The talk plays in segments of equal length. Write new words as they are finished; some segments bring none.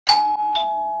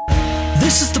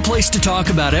This is the place to talk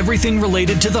about everything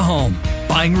related to the home,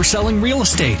 buying or selling real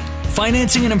estate,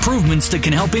 financing and improvements that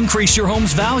can help increase your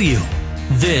home's value.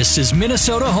 This is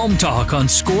Minnesota Home Talk on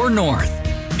Score North.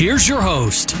 Here's your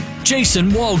host,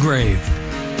 Jason Walgrave.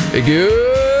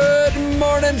 Good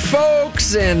morning,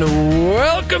 folks, and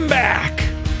welcome back.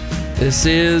 This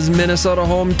is Minnesota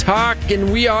Home Talk,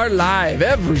 and we are live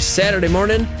every Saturday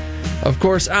morning. Of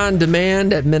course, on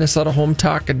demand at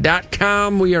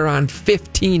MinnesotaHometalk.com. We are on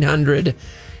 1500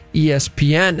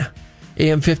 ESPN.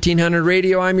 AM 1500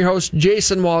 Radio. I'm your host,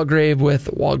 Jason Walgrave with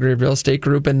Walgrave Real Estate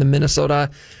Group and the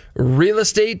Minnesota Real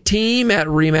Estate Team at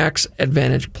RE/MAX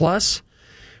Advantage Plus.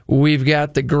 We've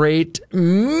got the great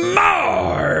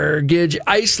Mortgage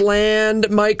Iceland,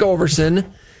 Mike Overson,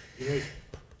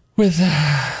 with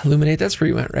Illuminate. That's where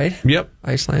you went, right? Yep.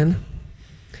 Iceland.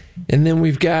 And then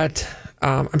we've got...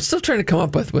 I'm still trying to come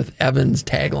up with Evan's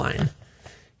tagline.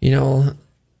 You know,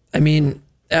 I mean,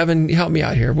 Evan, help me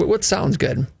out here. What sounds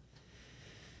good?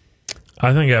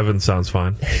 I think Evan sounds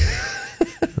fine.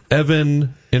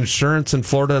 Evan, insurance in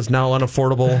Florida is now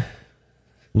unaffordable.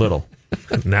 Little.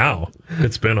 Now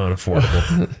it's been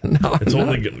unaffordable. It's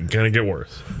only going to get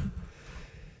worse.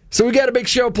 So we got a big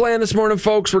show planned this morning,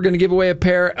 folks. We're going to give away a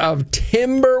pair of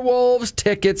Timberwolves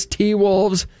tickets,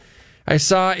 T-Wolves. I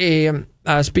saw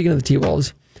speaking of the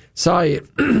T-Wolves, saw a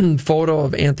photo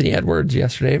of Anthony Edwards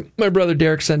yesterday. My brother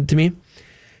Derek sent it to me.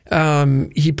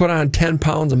 He put on 10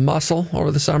 pounds of muscle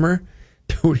over the summer.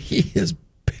 Dude, he is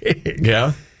big.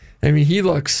 Yeah. I mean, he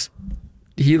looks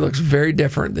very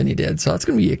different than he did. So it's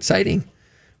going to be exciting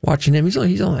watching him. He's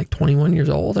only like 21 years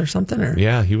old or something.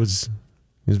 Yeah, he's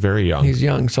very young. He's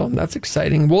young, so that's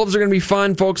exciting. Wolves are going to be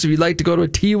fun, folks. If you'd like to go to a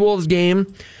T-Wolves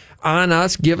game on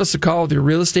us, give us a call with your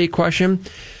real estate question.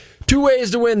 2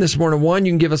 ways to win this morning. One,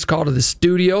 you can give us a call to the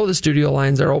studio. The studio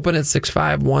lines are open at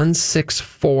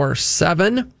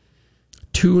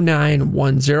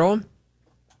 651-647-2910.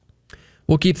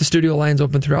 We'll keep the studio lines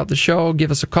open throughout the show.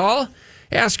 Give us a call.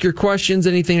 Ask your questions,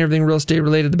 anything, everything real estate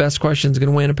related. The best question is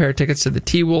going to win a pair of tickets to the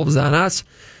T-Wolves on us.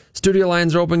 Studio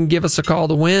lines are open. Give us a call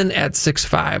to win at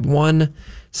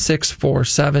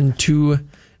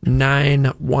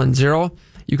 651-647-2910.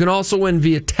 You can also win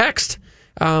via text.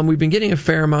 We've been getting a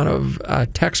fair amount of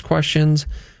text questions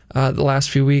the last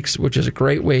few weeks, which is a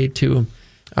great way to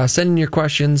send in your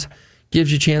questions.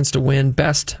 Gives you a chance to win.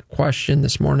 Best question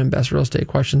this morning, best real estate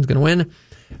question is going to win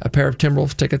a pair of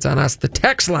Timberwolves tickets on us. The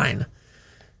text line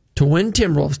to win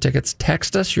Timberwolves tickets,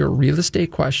 text us your real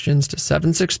estate questions to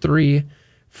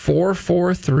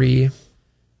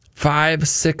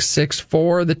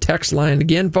 763-443-5664. The text line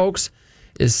again, folks,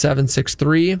 is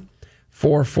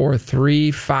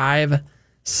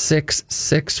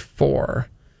 763-443-5664.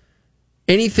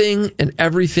 Anything and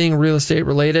everything real estate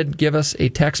related, give us a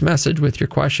text message with your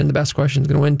question. The best question is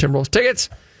going to win Timberwolves tickets.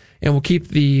 And we'll keep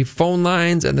the phone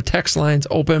lines and the text lines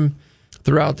open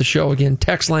throughout the show. Again,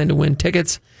 text line to win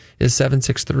tickets is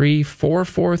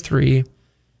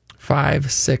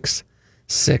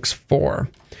 763-443-5664.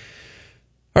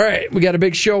 All right, we got a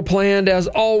big show planned. As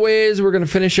always, we're going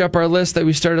to finish up our list that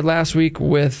we started last week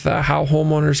with how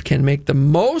homeowners can make the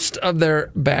most of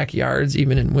their backyards,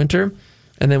 even in winter.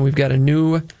 And then we've got a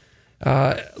new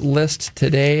list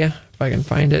today, if I can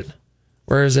find it.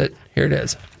 Where is it? Here it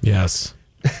is. Yes.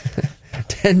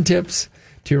 10 tips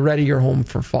to ready your home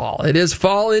for fall. It is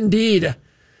fall indeed.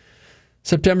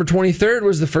 September 23rd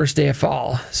was the first day of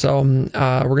fall. So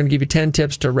we're going to give you 10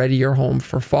 tips to ready your home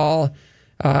for fall.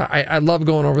 I love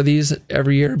going over these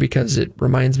every year because it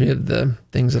reminds me of the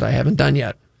things that I haven't done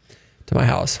yet to my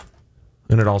house.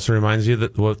 And it also reminds you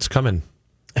that what's coming.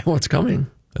 What's coming.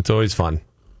 It's always fun.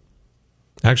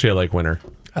 Actually, I like winter.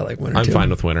 I like winter, I'm too.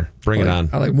 fine with winter. Bring it on.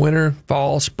 I like winter,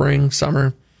 fall, spring,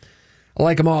 summer. I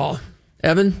like them all.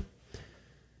 Evan,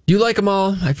 do you like them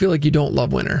all? I feel like you don't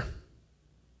love winter.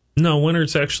 No,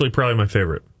 winter's actually probably my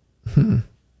favorite. I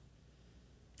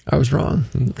was wrong.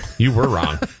 You were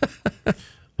wrong.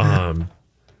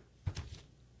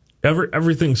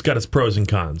 Everything's got its pros and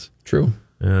cons. True.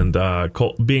 And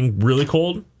being really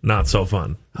cold, not so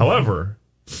fun. However,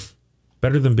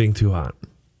 better than being too hot.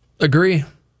 Agree.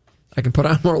 I can put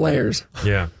on more layers.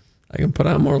 Yeah. I can put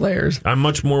on more layers. I'm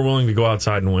much more willing to go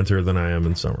outside in winter than I am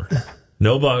in summer.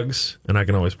 No bugs, and I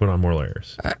can always put on more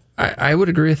layers. I would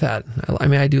agree with that. I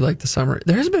mean, I do like the summer.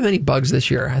 There hasn't been many bugs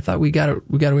this year. I thought we got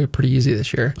away pretty easy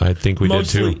this year. I think we did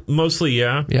too. Mostly,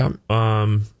 yeah. Yeah.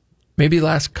 Maybe the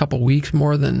last couple weeks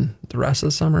more than the rest of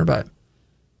the summer, but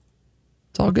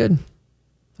it's all good.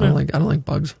 I don't like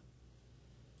bugs.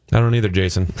 I don't either,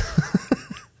 Jason.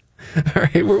 All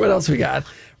right, what else we got?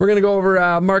 We're going to go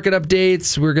over market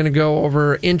updates. We're going to go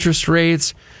over interest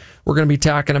rates. We're going to be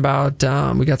talking about,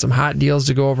 we got some hot deals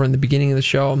to go over in the beginning of the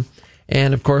show.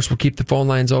 And, of course, we'll keep the phone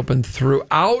lines open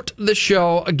throughout the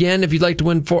show. Again, if you'd like to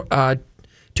win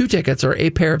 2 tickets or a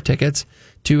pair of tickets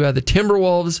to the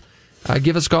Timberwolves,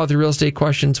 give us a call with your real estate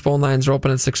questions. Phone lines are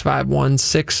open at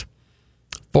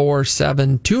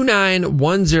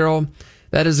 651-647-2910.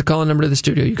 That is the call number to the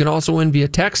studio. You can also win via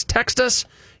text. Text us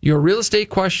your real estate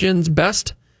questions.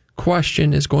 Best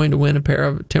question is going to win a pair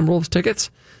of Timberwolves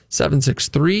tickets.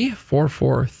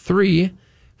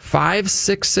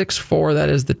 763-443-5664. That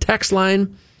is the text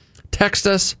line. Text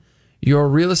us your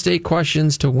real estate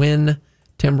questions to win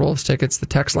Timberwolves tickets. The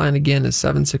text line again is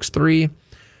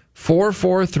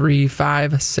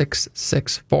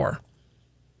 763-443-5664.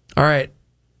 All right.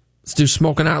 Let's do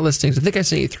smoking out listings. I think I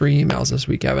sent you 3 emails this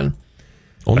week, Evan.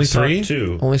 Only I saw 3?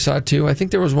 2. Only saw 2. I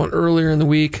think there was one earlier in the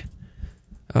week.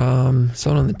 Someone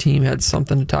on the team had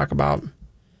something to talk about.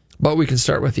 But we can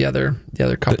start with the other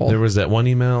couple. There was that one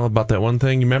email about that one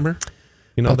thing. You remember?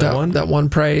 You know that one? That one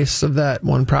price of that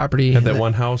one property. Had that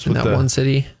one house in with that one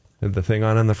city. Had the thing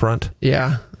on in the front?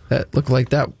 Yeah. That looked like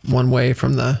that one way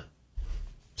from the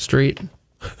street.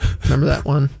 Remember that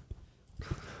one?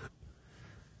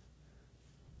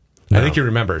 No. I think he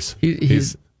remembers.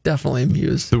 He's definitely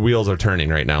amused. The wheels are turning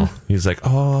right now. He's like,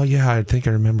 oh, yeah, I think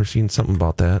I remember seeing something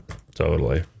about that.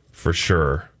 Totally. For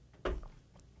sure.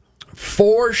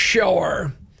 For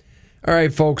sure. All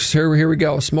right, folks, here we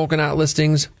go. Smoking out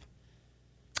listings.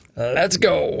 Let's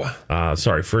go.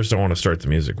 Sorry, first I want to start the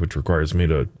music, which requires me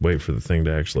to wait for the thing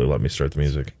to actually let me start the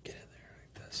music. Get in there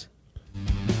like this.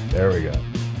 There we go.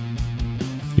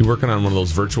 You working on one of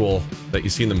those virtual that you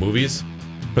see in the movies?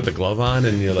 Put the glove on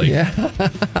and you're like... Yeah,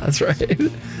 that's right.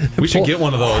 We should get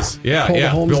one of those. Yeah, pull the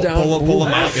homes down. Pull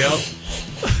them out, yep.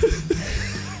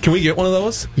 Can we get one of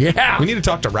those? Yeah. We need to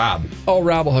talk to Rob. Oh,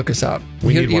 Rob will hook us up.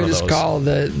 We need one of just those. call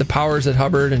the powers at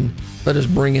Hubbard and let us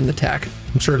bring in the tech.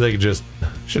 I'm sure they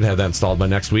should have that installed by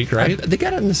next week, right? They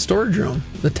got it in the storage room,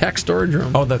 the tech storage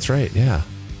room. Oh, that's right, yeah.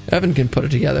 Evan can put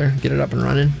it together, get it up and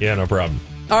running. Yeah, no problem.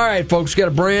 All right, folks, we got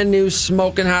a brand new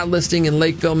smoking hot listing in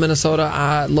Lakeville,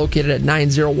 Minnesota, located at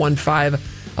 9015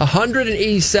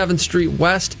 187th Street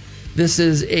West. This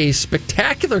is a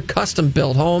spectacular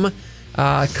custom-built home,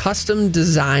 custom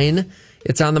design.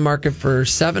 It's on the market for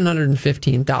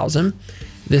 $715,000.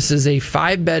 This is a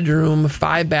 5-bedroom,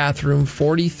 5-bathroom,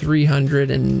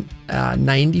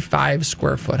 4,395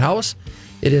 square foot house.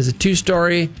 It is a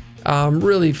 2-story,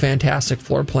 really fantastic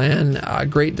floor plan,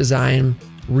 great design,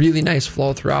 really nice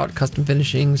flow throughout, custom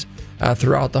finishings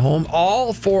throughout the home.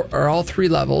 All 3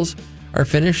 levels are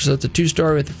finished, so it's a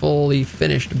 2-story with a fully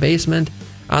finished basement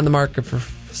on the market for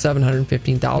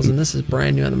 $715,000. This is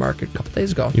brand new on the market a couple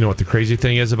days ago. You know what the crazy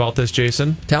thing is about this,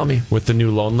 Jason? Tell me. With the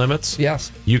new loan limits?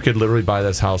 Yes. You could literally buy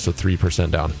this house with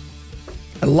 3% down.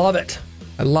 I love it.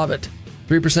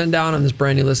 3% down on this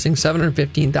brand new listing,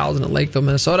 $715,000 in Lakeville,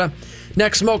 Minnesota.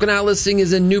 Next smoking out listing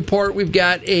is in Newport. We've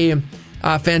got a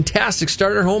fantastic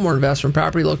starter home or investment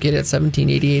property located at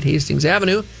 1788 Hastings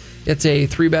Avenue. It's a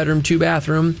 3-bedroom,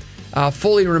 2-bathroom,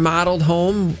 fully remodeled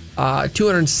home,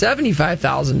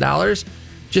 $275,000,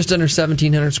 just under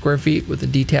 1,700 square feet with a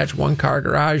detached 1-car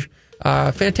garage.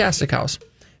 Fantastic house,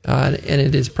 and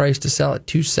it is priced to sell at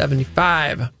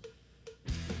 $275,000.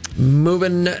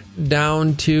 Moving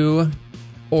down to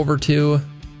Prior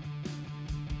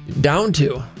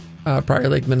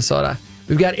Lake, Minnesota.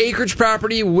 We've got acreage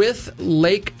property with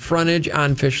lake frontage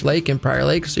on Fish Lake and Prior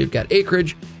Lake. So you've got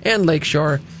acreage and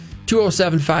lakeshore.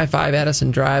 20755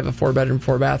 Edison Drive, a 4-bedroom,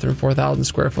 4-bathroom, 4,000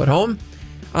 square foot home.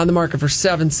 On the market for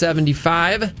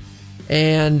 $775,000.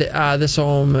 And this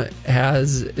home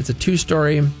it's a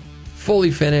 2-story,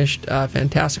 fully finished,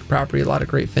 fantastic property, a lot of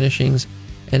great finishings.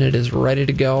 And it is ready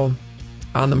to go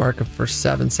on the market for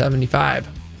 $775,000.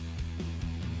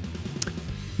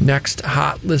 Next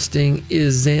hot listing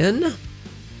is in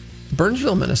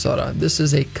Burnsville, Minnesota. This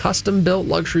is a custom-built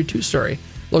luxury 2-story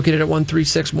located at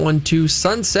 13612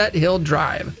 Sunset Hill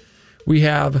Drive. We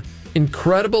have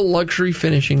incredible luxury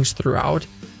finishings throughout.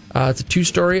 It's a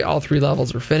 2-story. All 3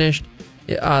 levels are finished.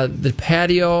 The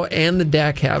patio and the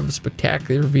deck have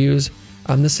spectacular views.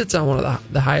 This sits on one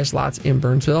of the highest lots in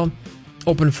Burnsville.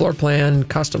 Open floor plan,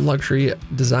 custom luxury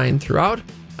design throughout.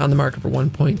 On the market for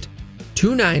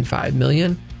 $1.295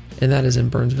 million. And that is in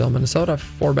Burnsville, Minnesota.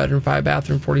 4-bedroom,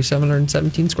 5-bathroom,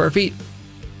 4,717 square feet.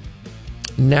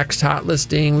 Next hot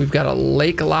listing, we've got a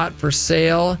lake lot for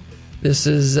sale. This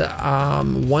is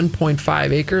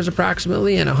 1.5 acres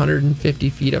approximately and 150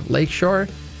 feet of lakeshore.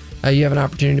 You have an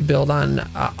opportunity to build on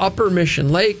Upper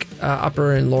Mission Lake.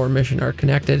 Upper and Lower Mission are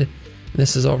connected.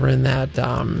 This is over in that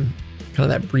kind of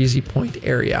that Breezy Point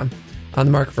area. on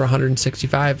the market for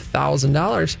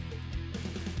 $165,000.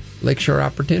 Lakeshore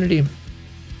opportunity.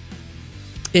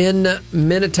 In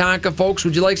Minnetonka, folks,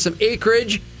 would you like some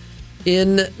acreage?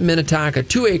 In Minnetonka,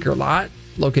 2-acre lot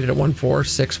located at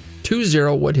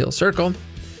 14620 Woodhill Circle.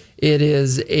 It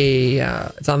is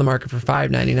it's on the market for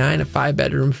 $599, a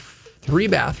 5-bedroom,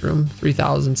 3-bathroom,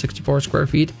 3,064 square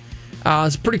feet.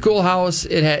 It's a pretty cool house.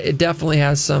 It definitely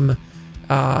has some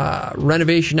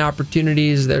renovation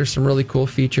opportunities. There's some really cool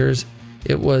features.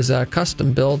 It was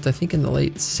custom built, I think, in the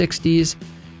late 60s,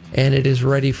 and it is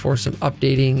ready for some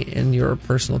updating and your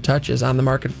personal touches. On the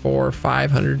market for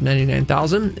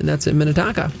 $599,000, and that's in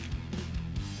Minnetonka.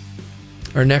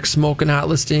 Our next smoking hot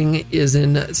listing is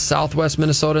in southwest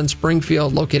Minnesota in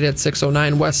Springfield, located at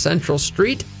 609 West Central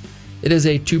Street. It is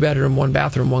a 2-bedroom,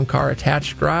 1-bathroom, 1-car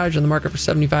attached garage on the market for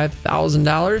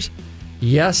 $75,000.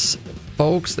 Yes,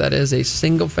 folks, that is a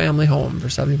single-family home for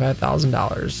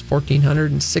 $75,000.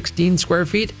 1,416 square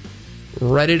feet,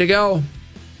 ready to go.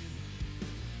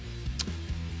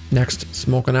 Next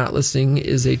smoking hot listing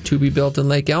is a to-be-built in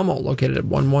Lake Elmo, located at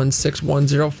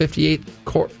 11610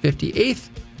 58th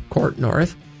Court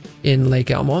North in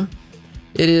Lake Elmo.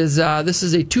 It is this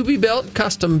is a to-be-built,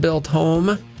 custom-built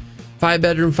home,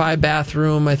 5-bedroom,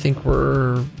 5-bathroom. I think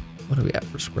what do we have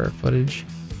for square footage?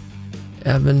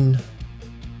 Evan,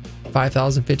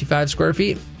 5,055 square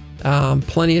feet.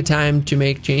 Plenty of time to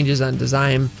make changes on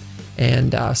design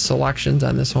and selections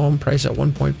on this home. Priced at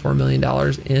 $1.4 million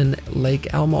in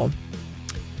Lake Elmo.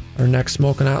 Our next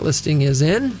smoking hot listing is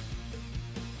in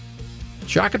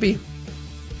Shakopee.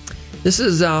 This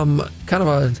is kind of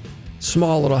a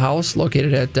small little house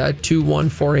located at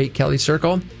 2148 Kelly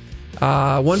Circle.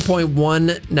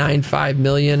 $1.195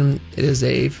 million. It is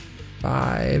a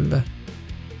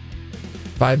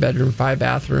 5-bedroom,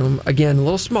 5-bathroom. Again, a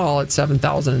little small at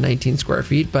 7,019 square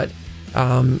feet, but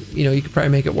you could probably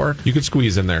make it work. You could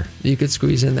squeeze in there.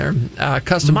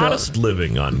 Custom modest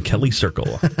living on Kelly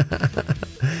Circle.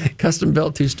 Custom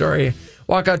built 2-story,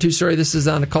 walkout 2-story. This is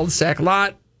on a cul-de-sac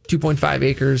lot, 2.5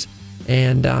 acres,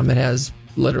 and it has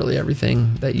literally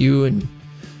everything that you and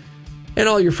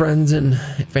all your friends and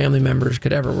family members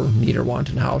could ever need or want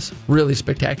in a house. Really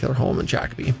spectacular home in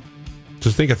Shakopee.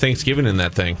 Just think of Thanksgiving in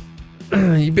that thing.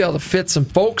 You'd be able to fit some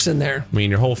folks in there. I mean,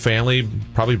 your whole family,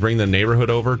 probably bring the neighborhood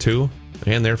over too,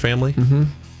 and their family. Mm-hmm.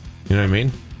 You know what I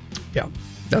mean? Yeah,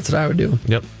 that's what I would do.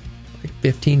 Yep. Like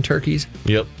 15 turkeys.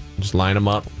 Yep. Just line them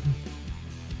up.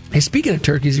 Hey, speaking of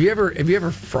turkeys, have you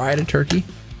ever fried a turkey?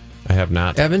 I have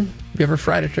not. Evan, have you ever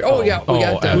fried a turkey? Oh,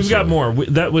 yeah. We've got more.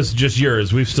 That was just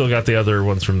yours. We've still got the other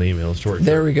ones from the emails to work.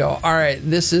 There we go. All right.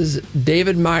 This is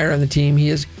David Meyer on the team.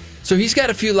 He's got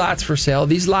a few lots for sale.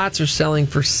 These lots are selling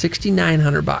for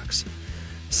 $6,900,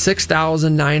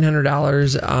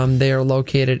 $6,900. They are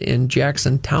located in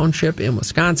Jackson Township in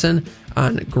Wisconsin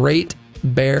on Great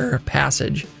Bear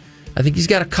Passage. I think he's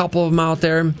got a couple of them out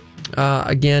there.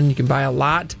 Again, you can buy a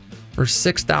lot for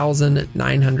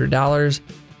 $6,900,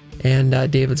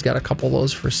 and David's got a couple of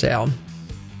those for sale.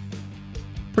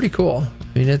 Pretty cool. I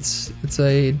mean, it's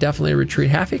definitely a retreat.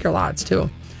 Half-acre lots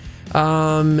too.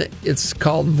 It's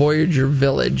called Voyager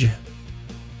Village.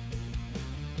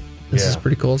 This is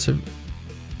pretty cool. So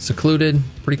secluded,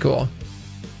 pretty cool.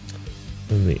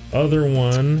 And the other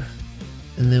one.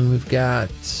 And then we've got.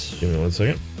 Give me 1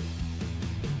 second.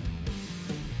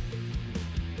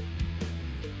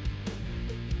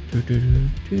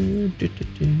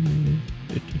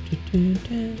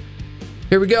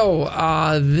 Here we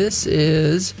go. This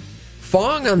is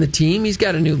Fong on the team. He's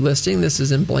got a new listing. This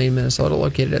is in Blaine, Minnesota,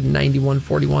 located at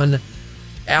 9141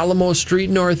 Alamo Street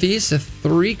Northeast, a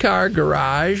 3-car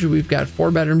garage. We've got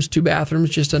 4 bedrooms, 2 bathrooms,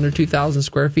 just under 2,000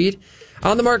 square feet.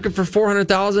 On the market for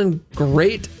 $400,000.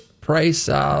 Great price.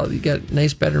 You got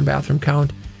nice bedroom, bathroom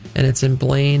count, and it's in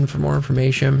Blaine. For more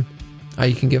information,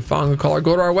 you can give Fong a call or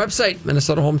go to our website,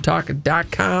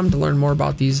 MinnesotaHometalk.com, to learn more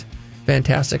about these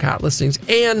fantastic hot listings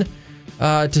and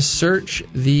to search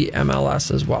the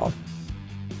MLS as well.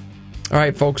 All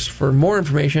right, folks, for more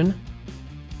information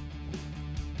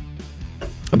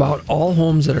about all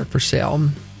homes that are for sale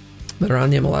that are on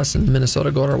the MLS in Minnesota,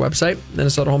 go to our website,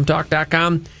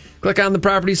 MinnesotaHometalk.com. Click on the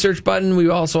property search button. We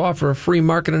also offer a free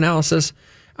market analysis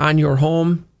on your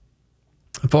home.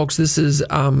 Folks, this is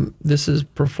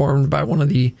performed by one of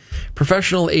the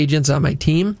professional agents on my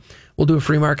team. We'll do a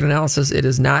free market analysis. It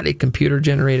is not a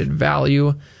computer-generated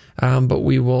value, but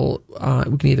we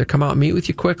can either come out and meet with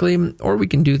you quickly, or we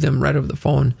can do them right over the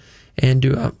phone and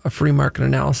do a free market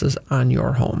analysis on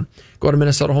your home. Go to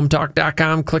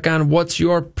MinnesotaHometalk.com, click on What's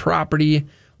Your Property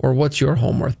or What's Your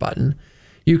Home Worth button.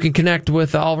 You can connect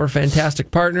with all of our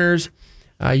fantastic partners.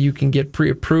 you can get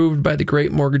pre-approved by the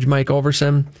great mortgage Mike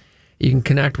Overson. You can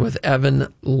connect with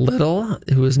Evan Little,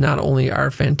 who is not only our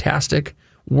fantastic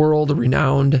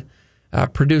world-renowned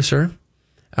producer,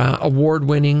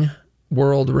 award-winning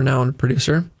world-renowned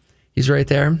producer. He's right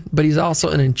there, but he's also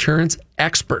an insurance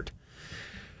expert.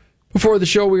 Before the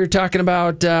show, we were talking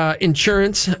about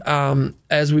insurance,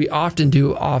 as we often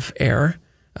do off-air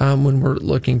when we're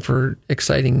looking for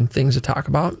exciting things to talk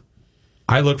about.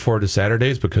 I look forward to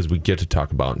Saturdays because we get to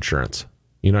talk about insurance.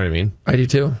 You know what I mean? I do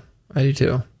too.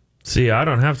 See, I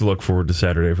don't have to look forward to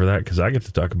Saturday for that because I get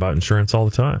to talk about insurance all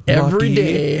the time. Every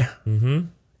day. Mm-hmm.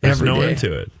 There's Every no day. end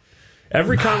to it.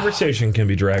 Every conversation can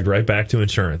be dragged right back to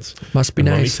insurance. Must be And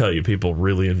nice. Let me tell you, people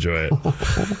really enjoy it.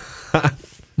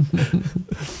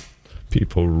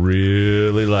 People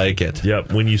really like it.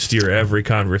 Yep, when you steer every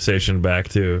conversation back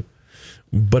to.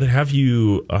 But have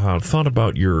you thought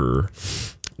about your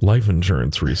life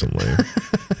insurance recently?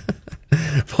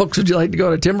 Folks, would you like to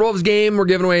go to Timberwolves game? We're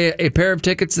giving away a pair of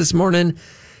tickets this morning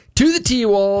to the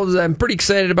T-Wolves. I'm pretty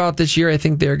excited about this year. I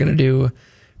think they're going to do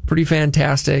pretty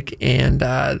fantastic, and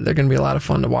they're going to be a lot of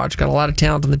fun to watch. Got a lot of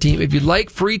talent on the team. If you'd like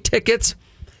free tickets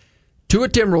to a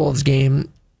Timberwolves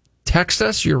game, text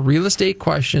us your real estate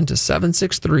question to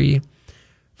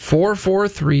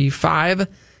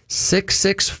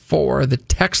 763-443-5664. The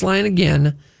text line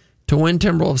again to win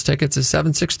Timberwolves tickets is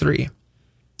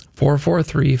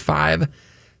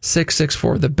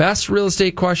 763-443-5664. The best real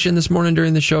estate question this morning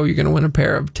during the show, you're going to win a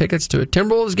pair of tickets to a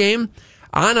Timberwolves game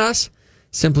on us.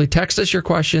 Simply text us your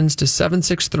questions to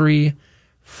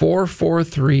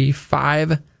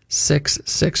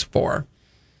 763-443-5664.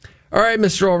 All right,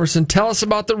 Mr. Overson, tell us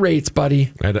about the rates,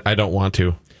 buddy. I don't want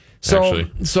to,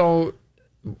 actually. So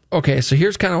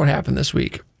here's kind of what happened this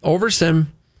week. Overson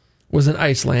was in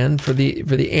Iceland for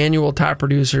the annual top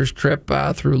producers trip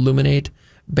through Luminate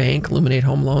Bank, Luminate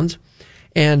Home Loans.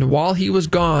 And while he was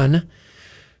gone,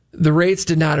 the rates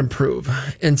did not improve.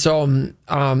 And so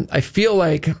I feel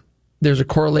like there's a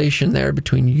correlation there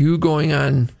between you going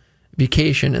on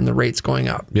vacation and the rates going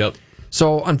up. Yep.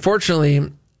 So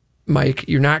unfortunately, Mike,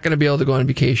 you're not going to be able to go on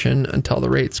vacation until the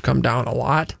rates come down a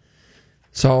lot.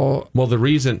 So, well, the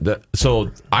reason that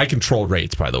I control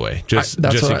rates, by the way, just in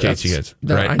case you guys,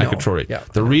 right? I control rates. Yeah.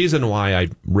 The reason why I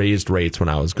raised rates when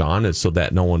I was gone is so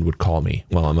that no one would call me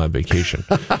while I'm on vacation.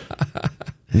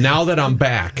 Now that I'm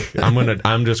back,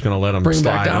 I'm just gonna let them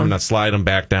slide. I'm gonna slide them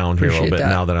back down here a little bit.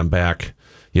 Now that I'm back,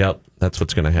 yep, that's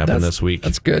what's gonna happen this week.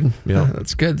 That's good. Yeah,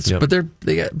 that's good. Yep. But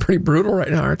they get pretty brutal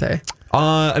right now, aren't they?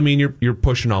 I mean, you're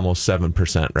pushing almost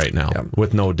 7% right now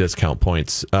with no discount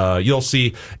points. You'll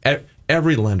see.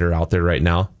 Every lender out there right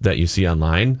now that you see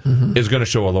online is going to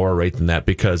show a lower rate than that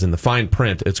because in the fine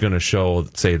print, it's going to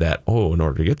say that, in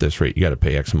order to get this rate, you got to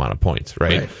pay X amount of points,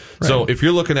 right? So if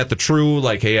you're looking at the true,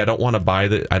 like, hey, I don't want to buy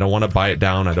it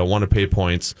down, I don't want to pay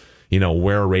points,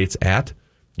 where a rate's at,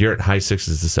 you're at high 6s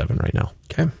to 7 right now.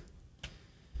 Okay.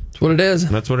 That's what it is.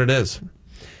 That's what it is.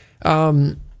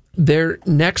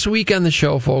 Next week on the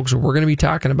show, folks, we're going to be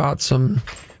talking about some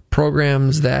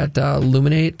programs that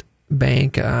Luminate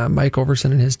Bank, Mike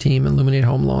Overson and his team, and Luminate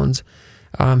Home Loans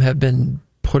have been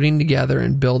putting together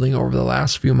and building over the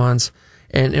last few months.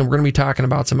 And we're going to be talking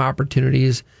about some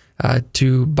opportunities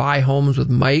to buy homes with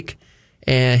Mike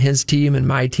and his team and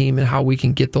my team and how we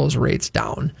can get those rates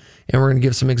down. And we're going to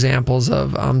give some examples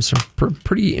of some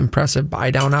pretty impressive buy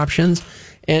down options.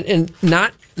 And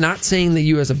not saying that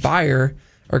you as a buyer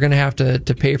are going to have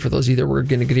to pay for those either. We're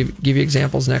going to give you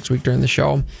examples next week during the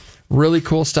show. Really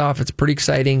cool stuff. It's pretty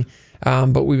exciting.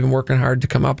 But we've been working hard to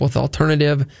come up with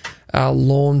alternative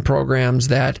loan programs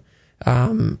that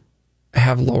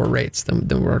have lower rates than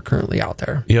are currently out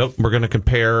there. Yep. We're going to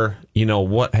compare,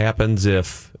 what happens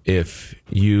if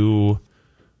you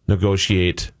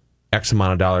negotiate X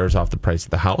amount of dollars off the price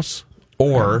of the house,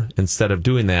 or instead of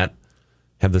doing that,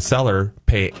 have the seller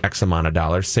pay X amount of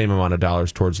dollars, same amount of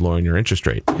dollars towards lowering your interest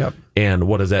rate. Yep. And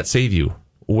what does that save you?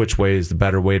 Which way is the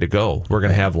better way to go? We're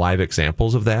going to have live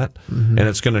examples of that, and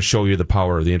it's going to show you the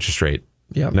power of the interest rate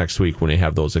next week when you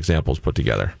have those examples put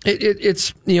together.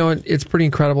 It's it's pretty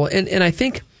incredible, and I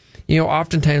think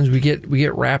oftentimes we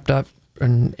get wrapped up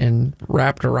and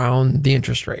wrapped around the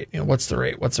interest rate. What's the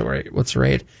rate? What's the rate? What's the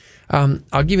rate?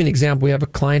 I'll give you an example. We have a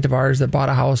client of ours that bought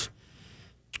a house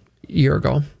a year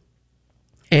ago,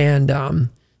 and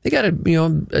they got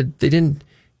they didn't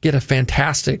get a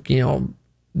fantastic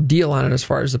deal on it as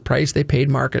far as the price. They paid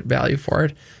market value for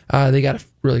it. They got a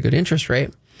really good interest rate.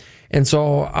 And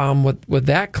so what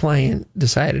that client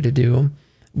decided to do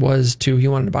was he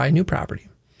wanted to buy a new property,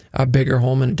 a bigger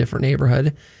home in a different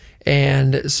neighborhood.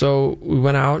 And so we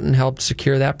went out and helped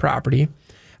secure that property.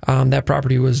 That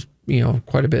property was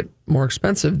quite a bit more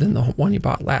expensive than the one he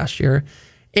bought last year.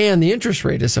 And the interest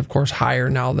rate is, of course, higher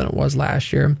now than it was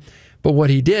last year. But what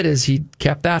he did is he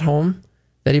kept that home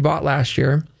that he bought last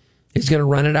year. He's going to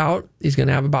rent it out. He's going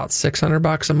to have about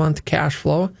 $600 a month cash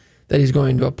flow that he's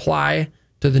going to apply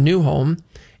to the new home.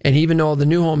 And even though the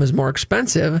new home is more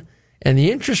expensive and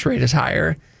the interest rate is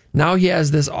higher, now he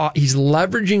has this. He's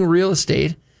leveraging real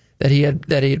estate that he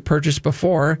had purchased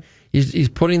before. He's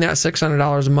putting that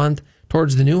 $600 a month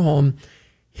towards the new home.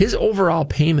 His overall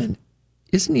payment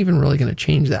isn't even really going to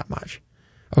change that much.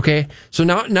 Okay, so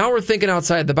now we're thinking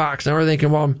outside the box. Now we're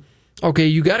thinking, well, okay,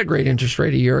 you got a great interest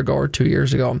rate a year ago or 2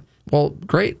 years ago. Well,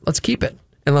 great, let's keep it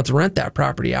and let's rent that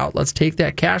property out. Let's take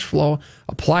that cash flow,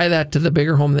 apply that to the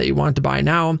bigger home that you want to buy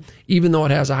now, even though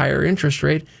it has a higher interest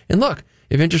rate. And look,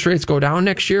 if interest rates go down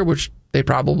next year, which they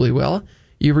probably will,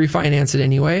 you refinance it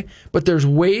anyway. But there's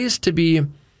ways to be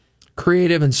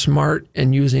creative and smart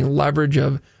and using leverage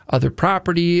of other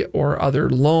property or other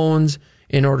loans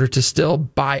in order to still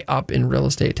buy up in real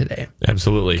estate today.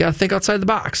 Absolutely. You got to think outside the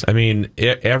box. I mean,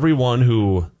 everyone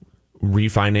who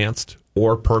refinanced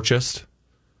or purchased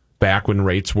back when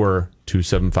rates were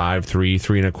 2.75,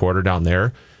 3.25 down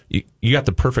there, you got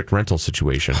the perfect rental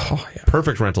situation. Oh, yeah.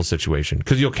 Perfect rental situation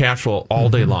because you'll cash flow all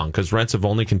day long because rents have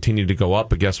only continued to go up.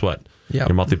 But guess what? Yep.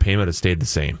 Your monthly payment has stayed the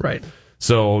same. Right.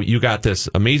 So you got this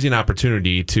amazing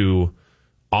opportunity to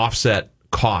offset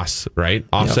costs, right?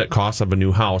 Offset costs of a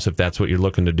new house if that's what you're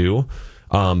looking to do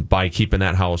by keeping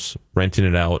that house, renting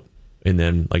it out, and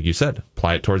then, like you said,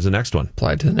 apply it towards the next one.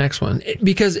 Apply it to the next one.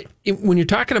 Because when you're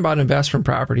talking about investment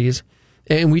properties,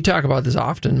 and we talk about this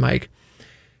often, Mike,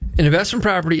 an investment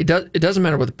property, it doesn't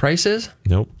matter what the price is.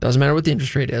 Nope. Doesn't matter what the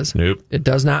interest rate is. Nope. It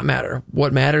does not matter.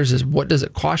 What matters is what does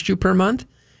it cost you per month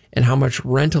and how much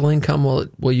rental income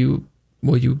will you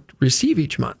receive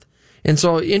each month. And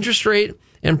so interest rate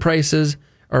and prices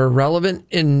are relevant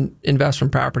in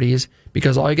investment properties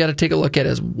because all you got to take a look at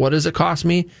is what does it cost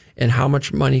me and how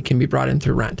much money can be brought in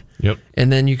through rent. Yep.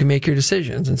 And then you can make your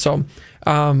decisions. And so,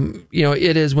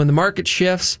 it is when the market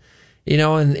shifts,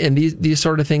 and these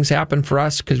sort of things happen for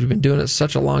us because we've been doing it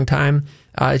such a long time.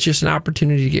 It's just an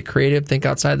opportunity to get creative, think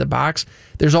outside the box.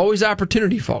 There's always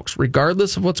opportunity, folks,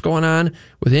 regardless of what's going on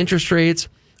with interest rates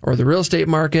or the real estate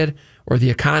market or the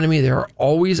economy. There are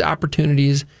always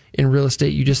opportunities in real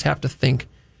estate. You just have to think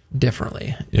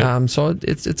differently. Yep. So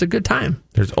it's a good time.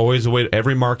 There's always a way.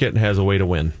 Every market has a way to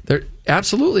win.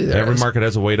 Absolutely. Every market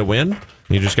has a way to win.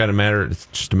 It's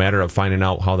just a matter of finding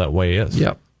out how that way is.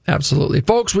 Yep. Absolutely.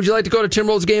 Folks, would you like to go to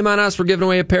Timberwolves Game on Us? We're giving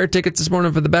away a pair of tickets this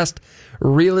morning for the best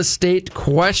real estate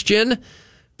question.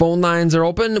 Phone lines are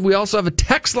open. We also have a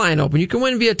text line open. You can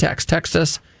win via text. Text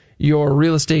us your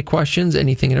real estate questions,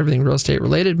 anything and everything real estate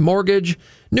related, mortgage,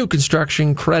 new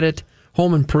construction, credit,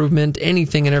 home improvement,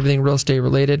 anything and everything real estate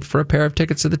related for a pair of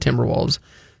tickets to the Timberwolves.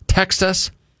 Text us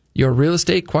your real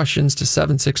estate questions to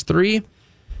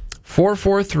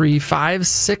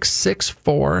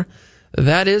 763-443-5664.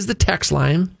 That is the text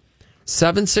line,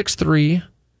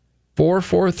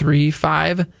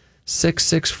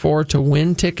 763-443-5664 to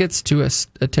win tickets to a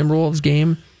Timberwolves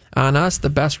game on us. The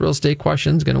best real estate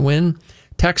question is going to win.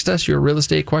 Text us your real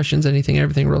estate questions, anything and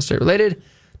everything real estate related,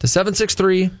 to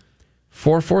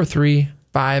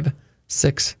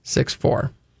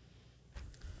 763-443-5664.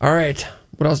 All right.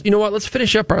 What else? You know what? Let's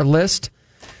finish up our list.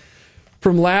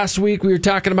 From last week, we were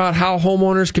talking about how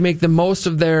homeowners can make the most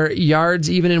of their yards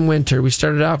even in winter. We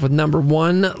started off with number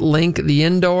 1, link the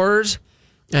indoors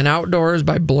and outdoors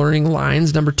by blurring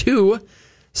lines. Number 2,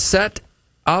 set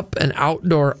up an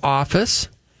outdoor office.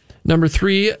 Number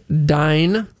 3,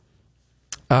 dining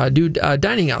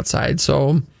outside.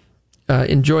 So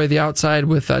enjoy the outside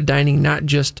with dining, not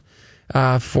just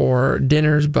for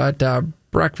dinners, but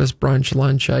breakfast, brunch,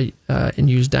 lunch, and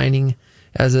use dining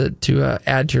to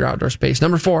add to your outdoor space.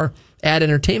 Number 4, add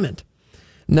entertainment.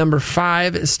 Number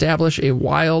 5, establish a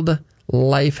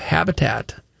wildlife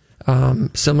habitat,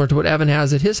 similar to what Evan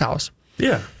has at his house.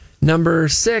 Yeah. Number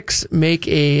 6, make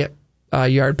a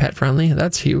yard pet friendly.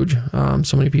 That's huge.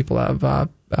 So many people have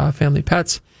family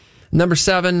pets. Number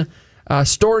 7,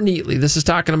 store neatly. This is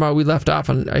talking about, we left off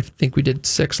on, I think we did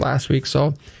 6 last week.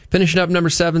 So finishing up number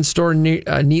 7, store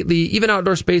neatly. Even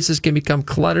outdoor spaces can become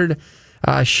cluttered.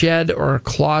 Shed or a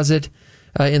closet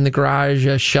in the garage,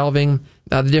 shelving,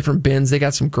 the different bins. They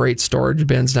got some great storage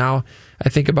bins now. I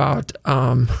think about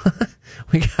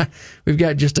we've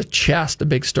got just a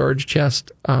big storage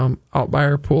chest out by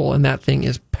our pool, and that thing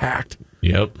is packed.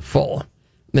 Yep, full.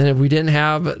 And if we didn't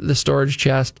have the storage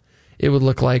chest, it would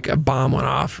look like a bomb went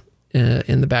off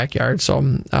in the backyard.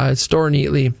 So store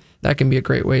neatly. that can be a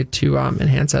great way to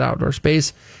enhance that outdoor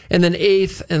space. And then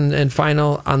eighth and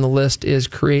final on the list is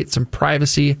create some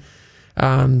privacy.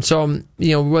 So,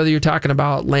 whether you're talking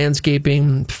about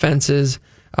landscaping, fences,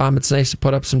 it's nice to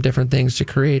put up some different things to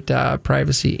create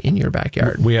privacy in your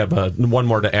backyard. We have one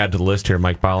more to add to the list here.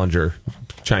 Mike Bollinger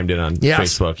chimed in on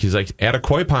Facebook. He's like, add a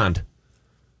koi pond.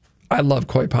 I love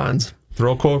koi ponds.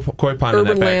 Throw a koi pond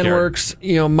Urban in that backyard.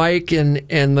 Landworks, Mike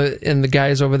and the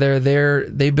guys over there,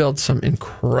 they build some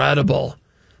incredible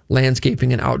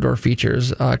landscaping and outdoor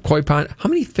features. Koi pond, how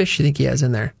many fish do you think he has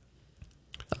in there?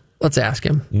 Let's ask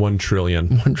him. 1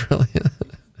 trillion. 1 trillion.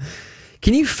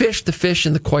 Can you fish the fish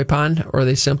in the koi pond, or are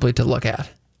they simply to look at?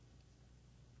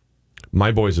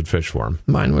 My boys would fish for him.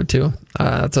 Mine would too.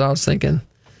 That's what I was thinking.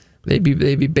 They'd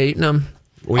be baiting them.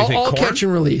 What do you think, all corn? Catch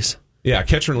and release. Yeah,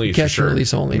 catch and release. Catch and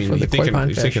release only for the koi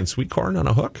pond fish. You thinking sweet corn on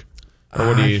a hook? Or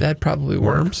what do you, that probably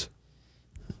worms?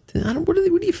 What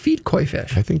do you feed koi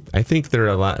fish? I think they're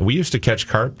a lot. We used to catch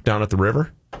carp down at the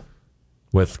river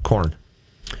with corn.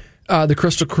 The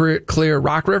crystal clear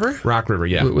Rock River? Rock River,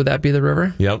 yeah. Would that be the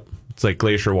river? Yep. It's like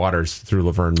glacier waters through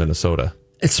Laverne, Minnesota.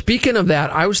 Speaking of that,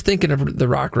 I was thinking of the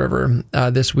Rock River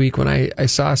this week when I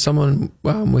saw someone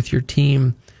with your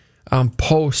team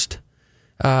post.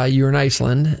 You were in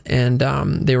Iceland, and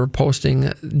they were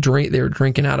posting they were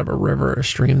drinking out of a river, a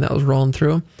stream that was rolling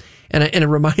through, and it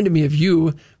reminded me of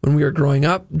you when we were growing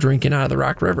up drinking out of the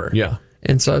Rock River. Yeah,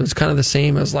 and so it was kind of the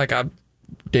same as like a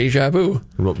deja vu.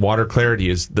 Water clarity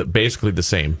is basically the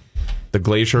same. The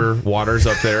glacier waters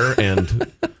up there and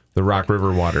the Rock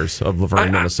River waters of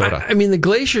Laverne, Minnesota. I mean, the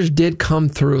glaciers did come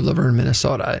through Laverne,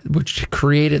 Minnesota, which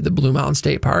created the Blue Mountain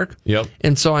State Park. Yep.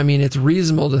 And so, I mean, it's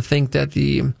reasonable to think that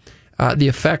the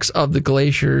effects of the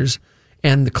glaciers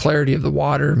and the clarity of the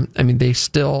water, I mean, they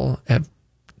still have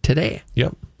today.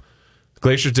 Yep.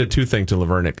 Glaciers did two things to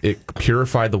Laverne. It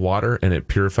purified the water and it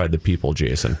purified the people,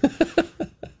 Jason.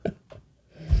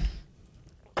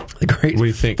 Great. What do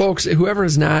you think? Folks, whoever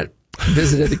has not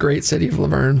visited the great city of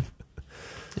Laverne,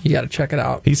 you got to check it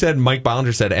out. Mike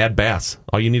Bollinger said, add bass.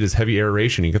 All you need is heavy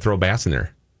aeration. You can throw a bass in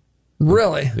there.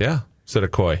 Really? Yeah. Instead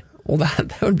of koi. Well,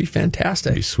 that would be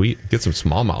fantastic. That'd be sweet. Get some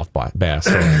smallmouth bass.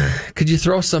 Could you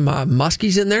throw some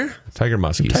muskies in there? Tiger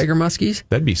muskies. Tiger muskies?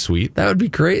 That'd be sweet. That would be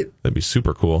great. That'd be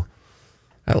super cool.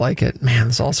 I like it. Man,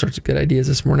 there's all sorts of good ideas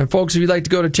this morning. Folks, if you'd like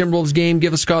to go to Timberwolves game,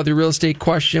 give us a call with your real estate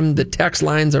question. The text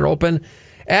lines are open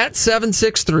at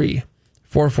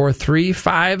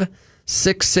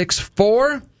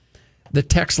 763-443-5664. The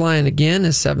text line again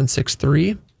is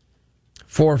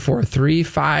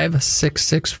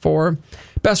 763-443-5664.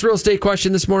 Best real estate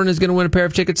question this morning is going to win a pair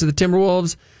of tickets to the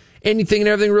Timberwolves. Anything and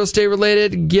everything real estate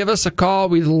related, give us a call.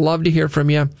 We'd love to hear from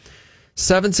you.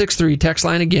 763, text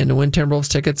line again to win Timberwolves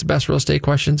tickets. Best real estate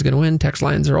question is going to win. Text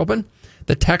lines are open.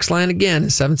 The text line again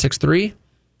is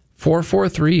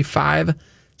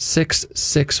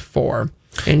 763-443-5664.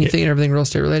 Anything and everything real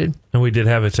estate related. And we did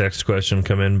have a text question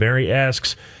come in. Barry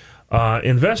asks,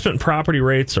 investment property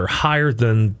rates are higher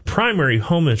than primary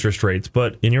home interest rates,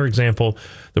 but in your example,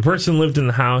 the person lived in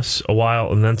the house a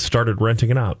while and then started renting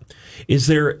it out. Is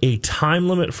there a time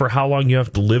limit for how long you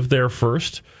have to live there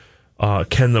first?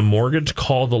 Can the mortgage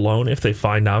call the loan if they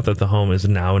find out that the home is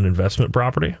now an investment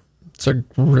property? It's a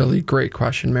really great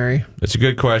question, Mary. It's a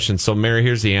good question. So, Mary,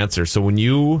 here's the answer. So,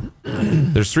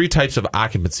 there's three types of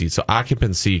occupancy. So,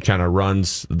 occupancy kind of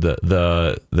runs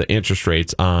the interest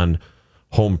rates on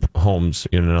homes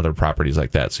in other properties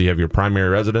like that. So, you have your primary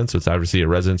residence. It's obviously a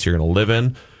residence you're going to live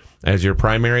in as your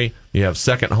primary. You have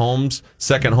second homes.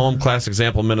 Second home, class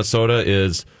example, Minnesota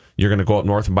is you're going to go up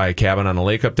north and buy a cabin on a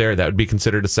lake up there. That would be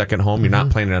considered a second home. You're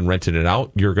not planning on renting it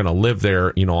out. You're going to live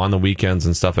there, on the weekends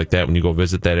and stuff like that when you go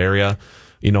visit that area,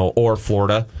 or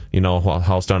Florida, a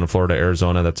house down in Florida,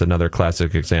 Arizona. That's another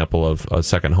classic example of a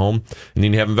second home. And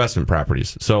then you have investment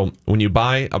properties. So when you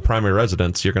buy a primary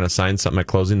residence, you're going to sign something at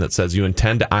closing that says you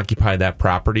intend to occupy that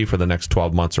property for the next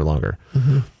 12 months or longer.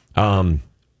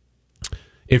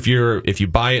 If you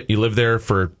buy it, you live there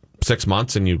for 6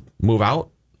 months and you move out,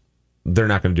 they're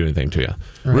not going to do anything to you.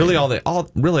 Right. Really, all they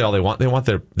want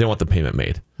the payment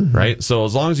made, right? So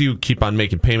as long as you keep on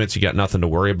making payments, you got nothing to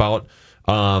worry about.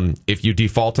 If you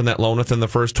default on that loan within the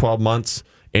first 12 months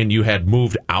and you had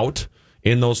moved out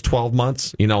in those 12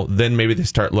 months, then maybe they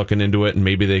start looking into it and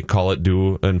maybe they call it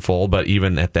due in full. But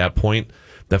even at that point,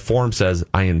 the form says,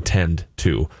 I intend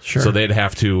to. Sure. So they'd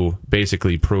have to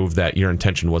basically prove that your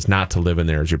intention was not to live in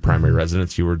there as your primary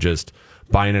residence. You were just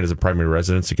buying it as a primary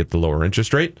residence to get the lower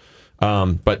interest rate.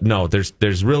 But no,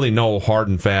 there's really no hard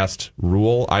and fast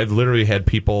rule. I've literally had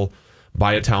people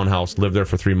buy a townhouse, live there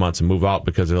for 3 months, and move out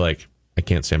because they're like, I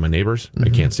can't stand my neighbors. I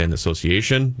can't stand the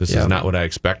association. This is not what I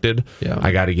expected.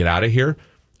 I got to get out of here.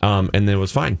 And it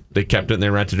was fine. They kept it and they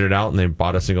rented it out and they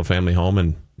bought a single family home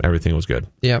and everything was good.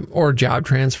 Yeah. Or job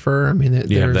transfer. I mean,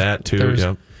 there's that too.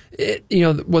 Yeah.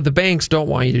 What the banks don't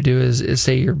want you to do is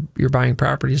say you're buying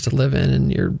properties to live in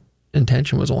and your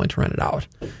intention was only to rent it out,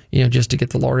 just to get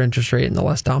the lower interest rate and the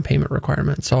less down payment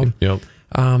requirement. So,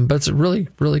 but it's a really,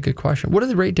 really good question. What are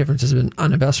the rate differences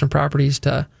on investment properties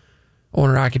to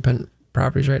owner occupant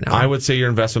properties right now? I would say your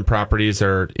investment properties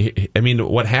are,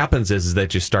 what happens is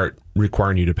that you start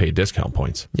requiring you to pay discount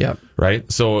points. Yep.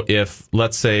 Right. So if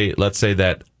let's say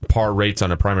that par rates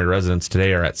on a primary residence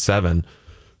today are at 7,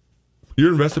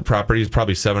 your investment property is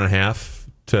probably 7.5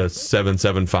 to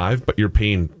 7.75, but you're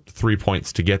paying 3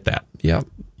 points to get that. Yep.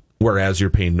 Whereas you're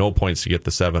paying no points to get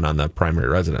the 7 on the primary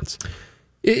residence.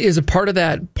 Is a part of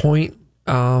that point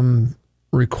pay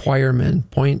requirement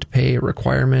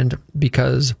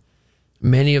because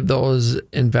many of those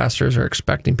investors are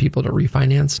expecting people to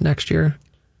refinance next year?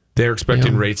 They're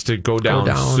expecting rates to go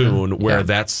down soon, where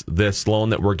that's this loan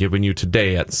that we're giving you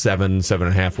today at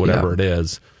 7.5, whatever it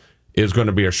is going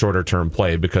to be a shorter term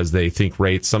play because they think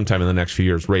rates sometime in the next few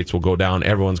years, rates will go down.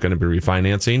 Everyone's going to be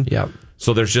refinancing. Yep.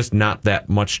 So there's just not that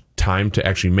much time to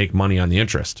actually make money on the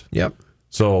interest. Yep.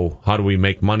 So how do we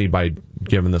make money by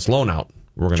giving this loan out?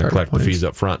 We're going to collect the fees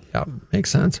up front. Yep. Makes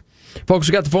sense. Folks,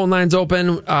 we got the phone lines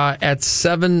open at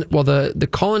 7. Well, the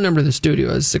call-in number to the studio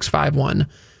is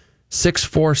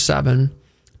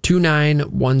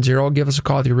 651-647-2910. Give us a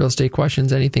call with your real estate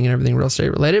questions, anything and everything real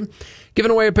estate related.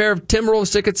 Giving away a pair of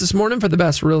Timberwolves tickets this morning for the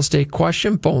best real estate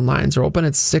question. Phone lines are open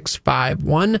at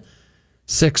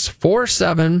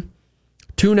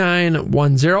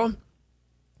 651-647-2910.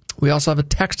 We also have a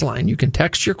text line. You can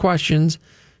text your questions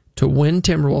to win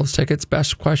Timberwolves tickets.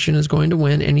 Best question is going to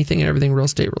win anything and everything real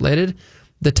estate related.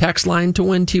 The text line to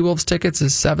win T-Wolves tickets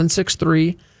is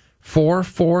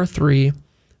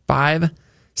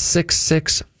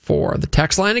 763-443-5664. The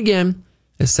text line again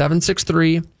is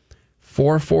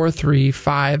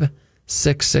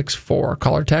 763-443-5664.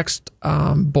 Call or text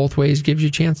both ways gives you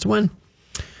a chance to win.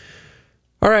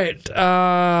 All right.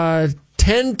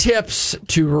 10 tips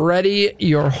to ready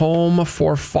your home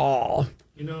for fall.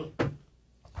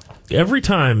 Every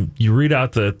time you read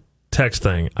out the text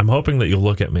thing, I'm hoping that you'll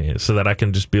look at me so that I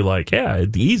can just be like, yeah,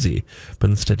 it's easy. But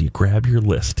instead, you grab your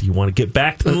list. You want to get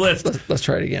back to the list. Let's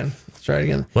try it again.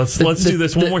 Let's do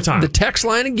this one more time. The text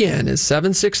line again is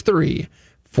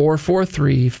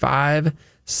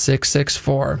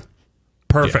 763-443-5664.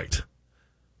 Perfect. Yeah.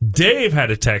 Dave had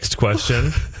a text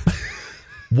question.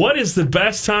 What is the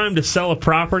best time to sell a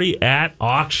property at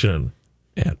auction?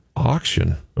 At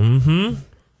auction? Mm-hmm.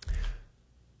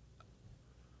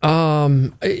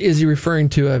 Is he referring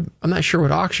to I'm not sure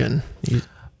what auction.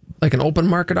 Like an open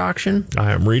market auction?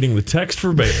 I am reading the text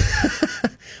verbatim.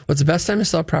 What's the best time to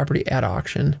sell property at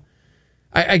auction?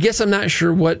 I guess I'm not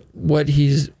sure what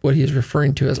he's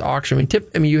referring to as auction. I'm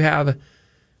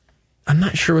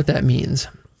not sure what that means.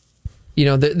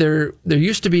 There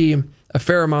used to be a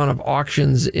fair amount of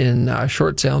auctions in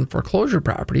short sale and foreclosure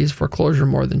properties, foreclosure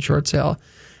more than short sale.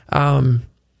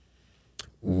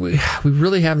 We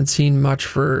really haven't seen much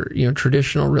for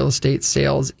traditional real estate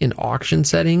sales in auction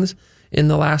settings in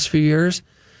the last few years.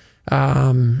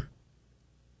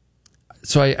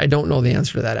 So I don't know the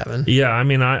answer to that, Evan. Yeah,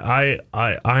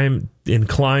 I'm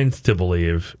inclined to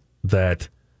believe that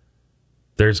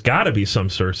there's got to be some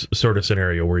sort of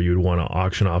scenario where you'd want to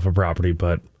auction off a property,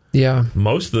 but yeah,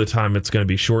 most of the time it's going to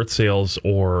be short sales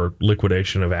or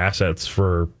liquidation of assets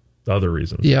for other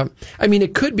reasons. Yeah,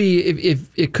 it could be if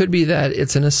it could be that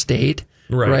it's an estate,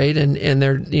 right? And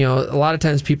they're a lot of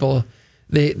times people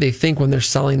they think when they're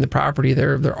selling the property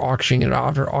they're auctioning it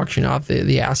off or auctioning off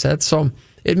the assets. So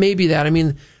it may be that.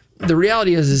 The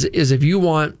reality is if you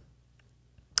want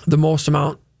the most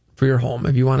amount for your home,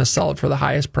 if you want to sell it for the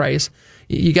highest price,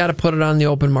 you got to put it on the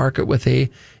open market with a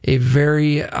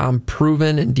very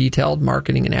proven and detailed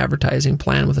marketing and advertising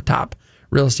plan with a top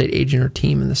real estate agent or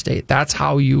team in the state. That's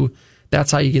how you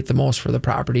get the most for the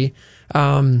property.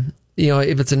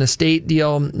 If it's an estate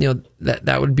deal,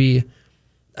 that would be.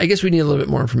 I guess we need a little bit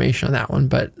more information on that one,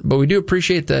 but we do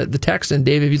appreciate the text. And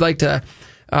Dave, if you'd like to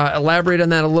elaborate on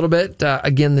that a little bit,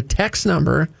 again, the text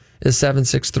number is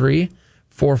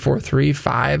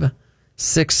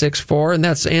 763-443-5664, and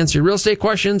that's to answer your real estate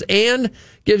questions and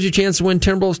gives you a chance to win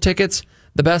Timberwolves tickets.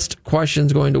 The best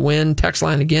questions going to win. Text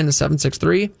line again is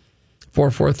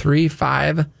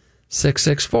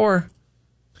 763-443-5664.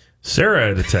 Sarah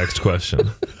had a text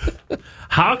question.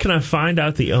 How can I find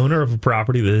out the owner of a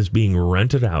property that is being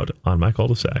rented out on my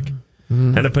cul-de-sac?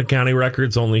 Hennepin County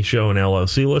records only show an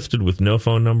LLC listed with no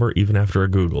phone number, even after a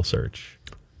Google search.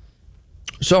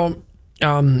 So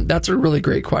that's a really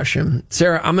great question.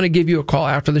 Sarah, I'm going to give you a call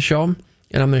after the show, and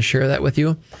I'm going to share that with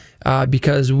you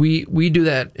because we do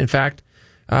that. In fact,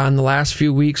 in the last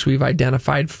few weeks, we've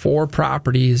identified 4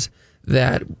 properties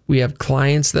that we have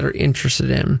clients that are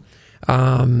interested in.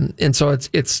 And so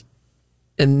it's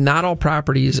and not all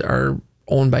properties are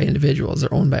owned by individuals.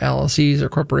 They're owned by LLCs or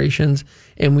corporations,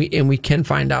 and we can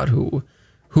find out who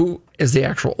is the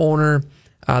actual owner,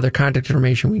 their contact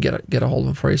information. We get a hold of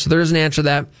them for you. So there is an answer to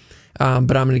that, but I'm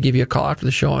going to give you a call after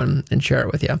the show and share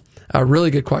it with you. A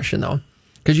really good question though,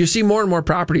 because you see more and more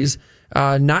properties,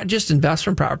 not just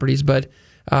investment properties, but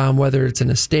whether it's an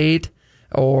estate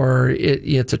or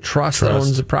it's a trust that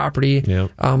owns the property.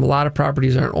 Yep. A lot of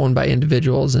properties aren't owned by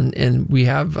individuals, and we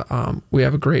have a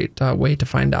great way to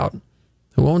find out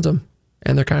who owns them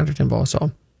and their contact info.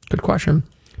 So, good question.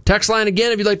 Text line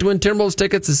again, if you'd like to win Timberwolves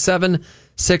tickets, is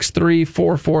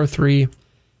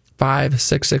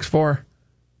 763-443-5664.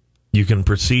 You can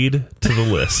proceed to the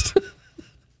list.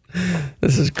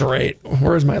 This is great.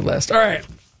 Where's my list? All right.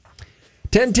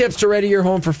 10 tips to ready your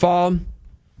home for fall.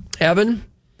 Evan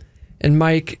and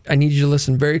Mike, I need you to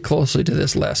listen very closely to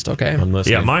this list, okay? I'm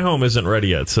listening. Yeah, my home isn't ready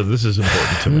yet, so this is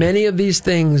important to me. Many of these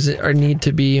things need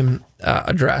to be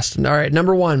addressed. All right,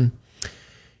 number 1,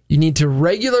 you need to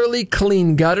regularly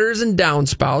clean gutters and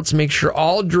downspouts. Make sure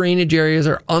all drainage areas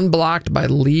are unblocked by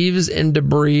leaves and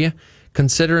debris.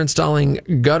 Consider installing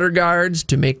gutter guards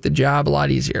to make the job a lot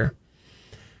easier.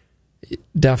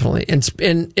 Definitely.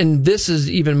 And this is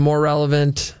even more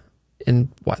relevant in,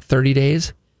 30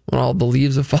 days? When all the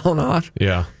leaves have fallen off.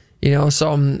 Yeah.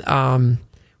 So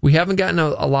we haven't gotten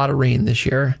a lot of rain this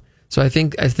year. So I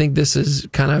think this is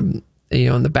kind of,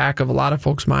 in the back of a lot of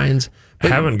folks' minds.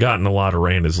 But haven't gotten a lot of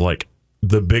rain is like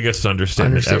the biggest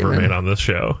understatement ever made on this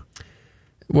show.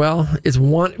 Well,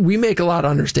 we make a lot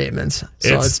of understatements.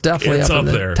 So it's definitely up in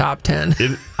the there. Top 10.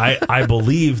 I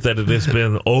believe that it has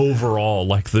been overall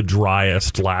like the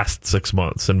driest last 6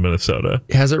 months in Minnesota.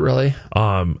 Has it really?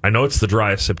 I know it's the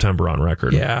driest September on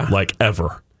record. Yeah. Like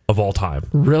ever of all time.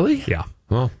 Really? Yeah.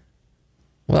 Well,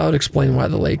 that would explain why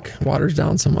the lake water's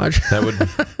down so much. That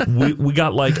would. we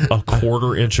got like a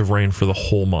quarter inch of rain for the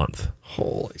whole month.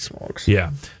 Holy smokes.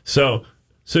 Yeah. So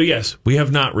yes, we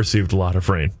have not received a lot of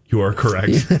rain. You are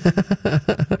correct.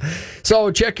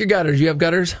 So check your gutters. You have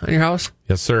gutters on your house?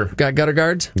 Yes, sir. Got gutter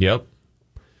guards? Yep.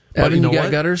 Evan, you got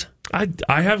gutters?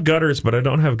 I have gutters, but I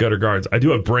don't have gutter guards. I do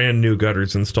have brand new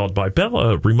gutters installed by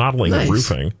Bella Remodeling and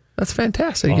Roofing. That's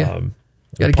fantastic. Yeah.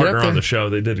 A partner on the show.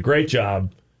 They did a great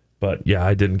job, but yeah,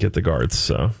 I didn't get the guards.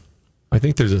 So I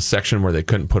think there's a section where they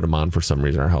couldn't put them on for some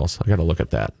reason in our house. I got to look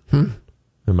at that.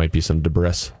 There might be some debris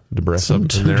up in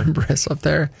there. Debris up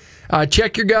there.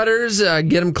 Check your gutters,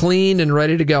 get them cleaned and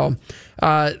ready to go.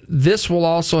 This will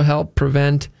also help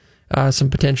prevent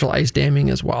some potential ice damming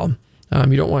as well.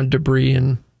 You don't want debris,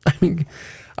 and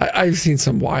I've seen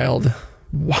some wild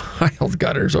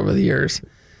gutters over the years.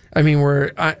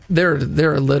 Where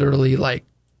there are literally like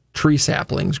tree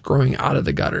saplings growing out of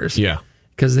the gutters. Yeah,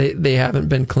 because they haven't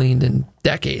been cleaned in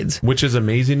decades. Which is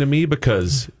amazing to me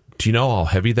because. Do you know how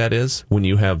heavy that is when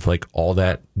you have like all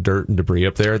that dirt and debris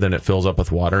up there? Then it fills up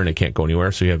with water and it can't go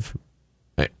anywhere. So you have.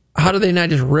 How do they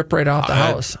not just rip right off the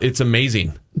house? It's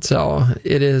amazing. So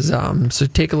it is. So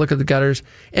take a look at the gutters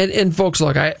and folks,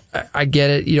 look, I get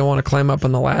it. You don't want to climb up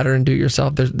on the ladder and do it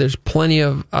yourself. There's plenty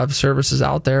of services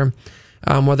out there,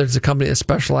 whether it's a company that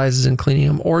specializes in cleaning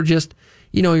them or just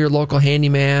your local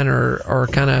handyman or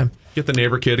kind of get the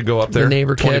neighbor kid to go up there. The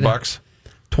neighbor kid. $20.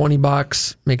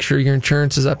 $20. Make sure your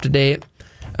insurance is up to date.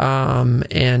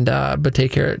 But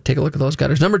take a look at those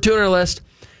gutters. Number 2 on our list,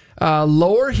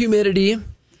 lower humidity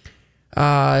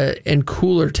and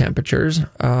cooler temperatures.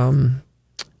 It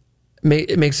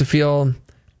makes it feel,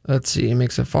 it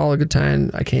makes it fall a good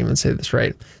time. I can't even say this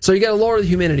right. So you got to lower the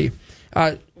humidity.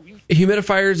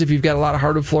 Humidifiers, if you've got a lot of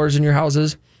hardwood floors in your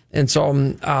houses, and so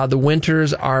the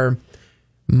winters are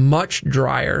much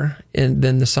drier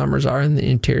than the summers are in the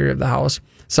interior of the house.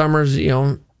 Summers,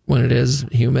 when it is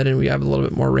humid and we have a little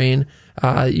bit more rain,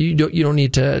 you don't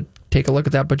need to take a look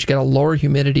at that, but you got to lower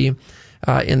humidity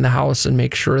in the house and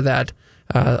make sure that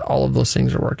all of those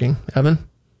things are working. Evan?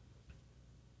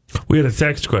 We had a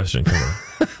text question come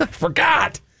in.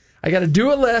 Forgot. I got to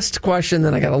do a list question,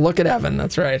 then I got to look at Evan.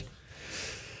 That's right.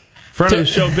 Friend of the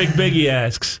show, Big Biggie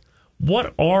asks,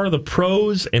 what are the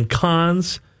pros and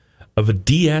cons of a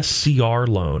DSCR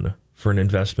loan for an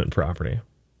investment property?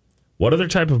 What other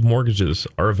type of mortgages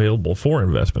are available for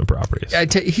investment properties?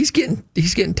 He's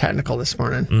getting technical this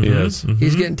morning. Yes.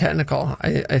 He's getting technical.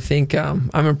 I think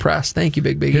I'm impressed. Thank you,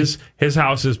 Big Biggie. His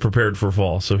house is prepared for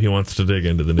fall, so he wants to dig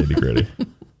into the nitty gritty.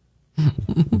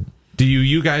 Do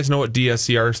you guys know what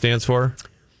DSCR stands for?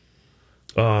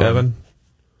 Evan?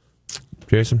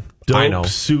 Jason? I know.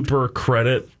 Super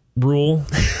credit rule.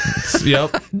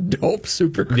 Yep. Dope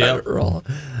super credit rule.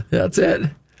 That's it.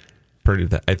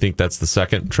 I think that's the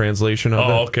second translation of it.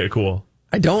 Oh, okay, cool.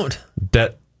 I don't.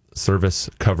 Debt service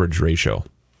coverage ratio.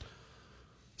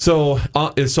 So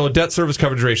debt service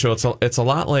coverage ratio, it's a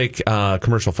lot like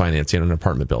commercial financing in an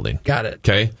apartment building. Got it.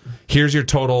 Okay. Here's your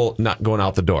total not going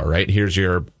out the door, right? Here's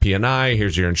your P&I,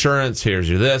 here's your insurance, here's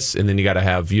your this, and then you got to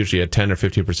have usually a 10 or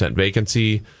 15%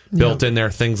 vacancy built in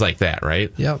there, things like that,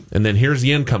 right? Yep. And then here's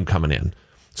the income coming in.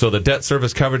 So the debt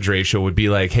service coverage ratio would be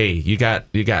like, hey, you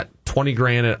got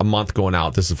 $20,000 a month going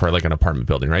out. This is for like an apartment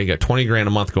building, right? You got $20,000 a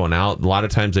month going out. A lot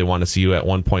of times they want to see you at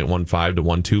 1.15 to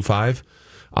 1.25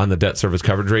 on the debt service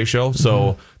coverage ratio.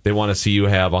 So they want to see you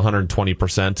have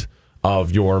 120%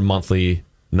 of your monthly,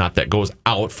 not that goes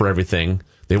out for everything.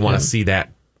 They want to see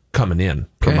that coming in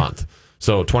per month.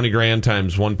 So $20,000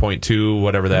 times 1.2,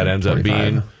 whatever that ends up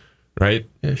being, right?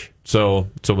 Ish. So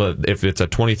if it's a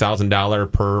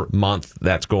 $20,000 per month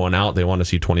that's going out, they want to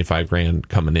see $25,000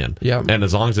 coming in. Yeah. And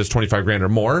as long as it's $25,000 or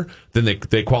more, then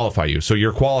they qualify you. So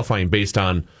you're qualifying based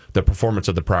on the performance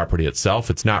of the property itself.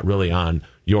 It's not really on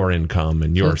your income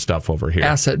and your stuff over here.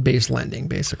 Asset-based lending,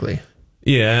 basically.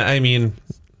 Yeah, I mean,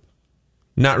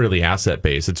 not really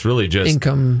asset-based. It's really just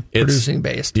income-producing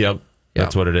based. Yep.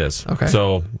 That's what it is. Okay.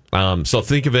 So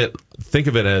think of it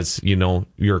as,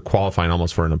 you're qualifying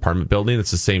almost for an apartment building.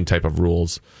 It's the same type of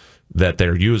rules that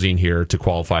they're using here to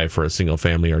qualify for a single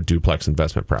family or duplex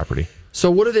investment property. So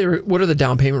what are the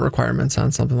down payment requirements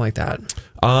on something like that?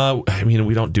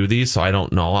 We don't do these, so I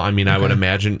don't know. I mean,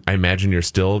 okay. I imagine you're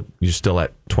still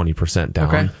at 20% down.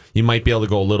 Okay. You might be able to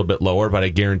go a little bit lower, but I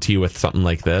guarantee with something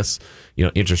like this,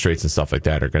 interest rates and stuff like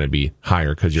that are going to be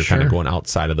higher because you're kind of going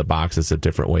outside of the box. It's a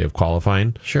different way of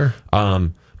qualifying. Sure.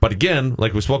 But again,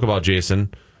 like we spoke about,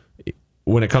 Jason,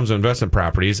 when it comes to investment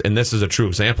properties, and this is a true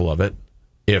example of it,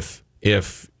 if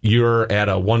you're at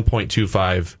a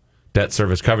 1.25 debt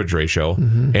service coverage ratio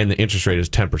and the interest rate is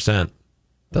 10%,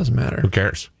 doesn't matter. Who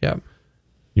cares? Yep.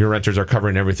 Your renters are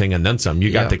covering everything and then some.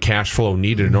 You got the cash flow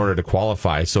needed in order to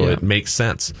qualify, so it makes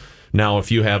sense. Now,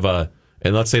 if you have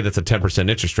and let's say that's a 10%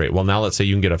 interest rate. Well, now let's say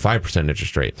you can get a 5%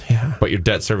 interest rate, but your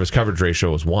debt service coverage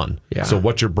ratio is 1. Yeah. So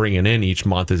what you're bringing in each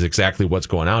month is exactly what's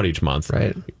going out each month.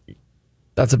 Right.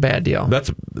 That's a bad deal.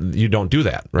 You don't do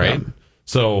that, right? Yeah.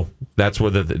 So that's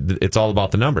where it's all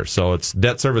about the numbers. So it's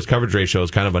debt service coverage ratio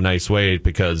is kind of a nice way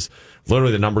because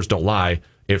literally the numbers don't lie.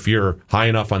 If you're high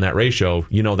enough on that ratio,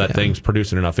 that thing's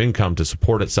producing enough income to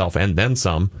support itself and then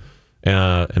some,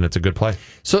 and it's a good play.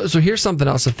 So here's something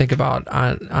else to think about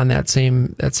on that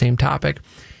same topic.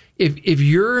 If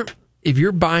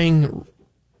you're buying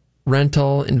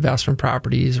rental investment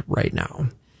properties right now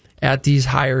at these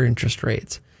higher interest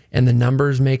rates and the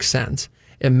numbers make sense,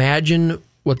 imagine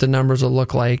what the numbers will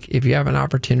look like if you have an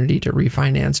opportunity to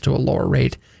refinance to a lower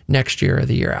rate next year or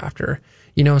the year after.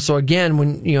 So again,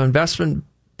 when investment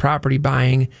property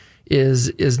buying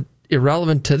is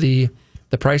irrelevant to the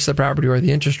price of the property or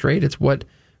the interest rate, it's what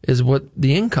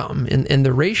the income and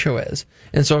the ratio is.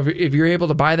 And so if you're able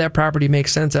to buy that property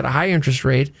makes sense at a high interest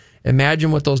rate,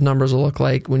 imagine what those numbers will look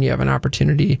like when you have an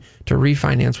opportunity to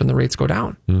refinance when the rates go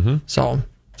down. Mm-hmm. So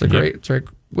it's a great.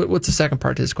 What's the second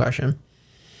part to this question?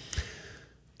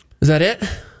 Is that it,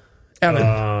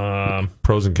 Evan?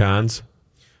 Pros and cons.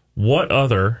 What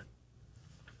other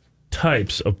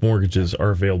types of mortgages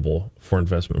are available for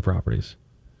investment properties?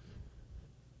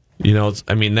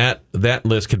 That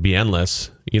list could be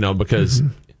endless. Because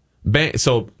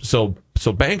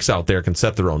banks out there can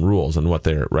set their own rules and what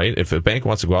they're right. If a bank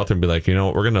wants to go out there and be like, we're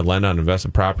going to lend on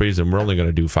investment properties and we're only going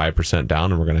to do 5%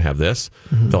 down and we're going to have this,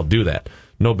 they'll do that.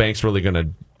 No bank's really going to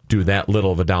do that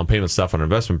little of a down payment stuff on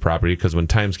investment property because when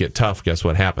times get tough, guess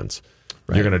what happens?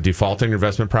 Right. You're going to default on your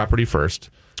investment property first.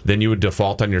 Then you would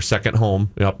default on your second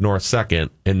home up north second.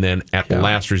 And then at the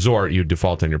last resort, you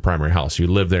default on your primary house. You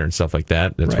live there and stuff like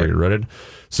that. That's where you're rooted.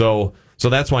 So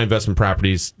that's why investment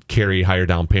properties carry higher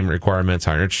down payment requirements,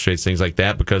 higher interest rates, things like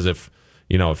that. Because if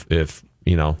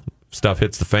stuff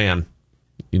hits the fan,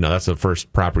 that's the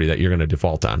first property that you're going to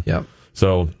default on. Yep.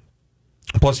 So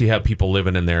plus you have people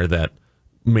living in there that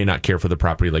may not care for the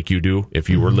property like you do if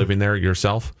you were living there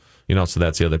yourself, so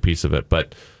that's the other piece of it.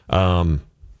 But,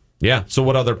 so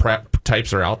what other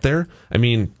types are out there? I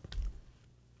mean,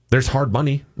 There's hard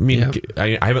money. I mean,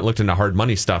 I haven't looked into hard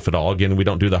money stuff at all. Again, we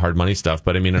don't do the hard money stuff,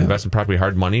 but I mean, investment property,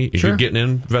 hard money. If you're getting in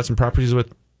investment properties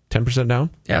with 10% down,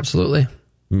 absolutely,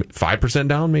 5%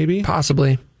 down, maybe,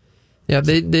 possibly. Yeah,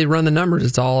 they run the numbers.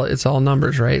 It's all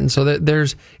numbers, right? And so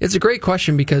it's a great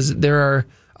question because there are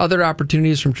other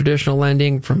opportunities from traditional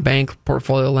lending, from bank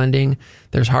portfolio lending.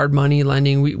 There's hard money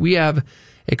lending. We have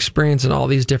experience in all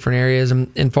these different areas.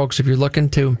 And folks, if you're looking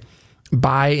to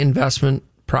buy investment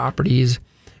properties,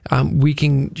 we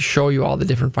can show you all the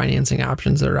different financing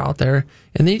options that are out there.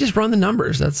 And then you just run the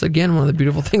numbers. That's, again, one of the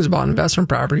beautiful things about investment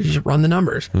properties. You just run the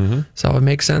numbers. Mm-hmm. So it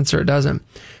makes sense or it doesn't.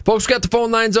 Folks, got the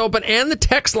phone lines open and the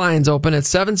text lines open at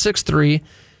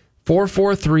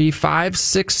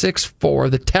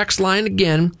 763-443-5664. The text line,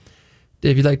 again,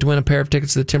 if you'd like to win a pair of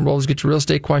tickets to the Timberwolves, get your real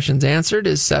estate questions answered,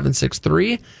 is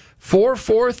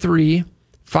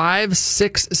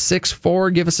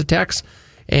 763-443-5664. Give us a text,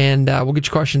 and we'll get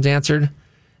your questions answered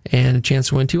and a chance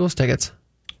to win 2 Wolves tickets.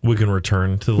 We can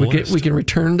return to the list. We can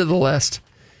return to the list.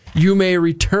 You may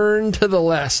return to the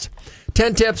list.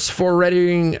 10 tips for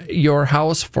readying your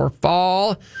house for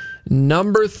fall.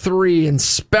 Number 3,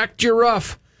 inspect your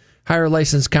roof. Hire a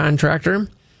licensed contractor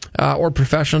or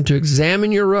professional to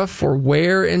examine your roof for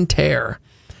wear and tear.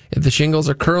 If the shingles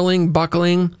are curling,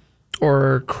 buckling,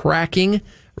 or cracking,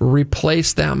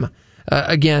 replace them.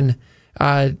 Again,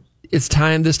 it's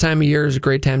time. This time of year is a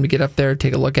great time to get up there,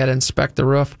 take a look at it, inspect the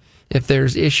roof. If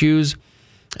there's issues,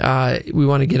 we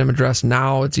want to get them addressed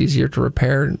now. It's easier to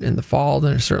repair in the fall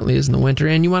than it certainly is in the winter.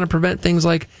 And you want to prevent things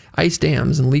like ice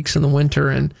dams and leaks in the winter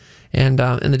and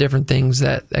the different things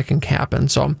that can happen.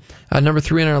 So number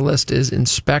 3 on our list is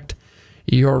inspect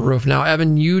your roof. Now,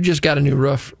 Evan, you just got a new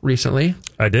roof recently.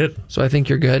 I did. So I think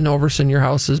you're good. And Overson, your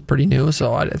house is pretty new,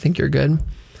 so I think you're good.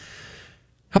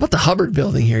 How about the Hubbard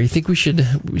building here? You think we should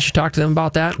talk to them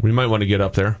about that? We might want to get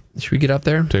up there. Should we get up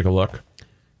there? Take a look.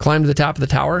 Climb to the top of the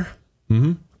tower?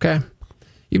 Mm-hmm. Okay.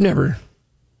 You've never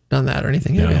done that or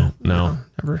anything, have you? No.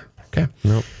 Never. Okay.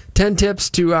 Nope. 10 tips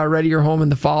to ready your home in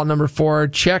the fall. Number 4,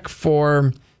 check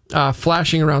for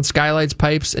flashing around skylights,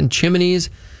 pipes, and chimneys.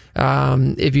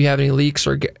 If you have any leaks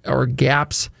or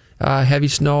gaps, heavy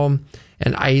snow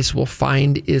and ice will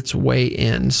find its way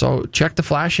in. So check the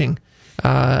flashing.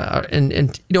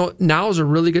 And now is a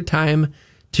really good time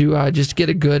to just get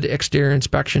a good exterior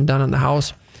inspection done on the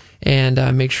house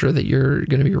and make sure that you're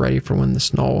going to be ready for when the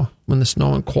snow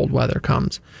and cold weather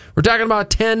comes. We're talking about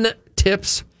 10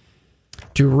 tips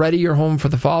to ready your home for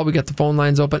the fall. We got the phone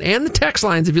lines open and the text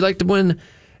lines. If you'd like to win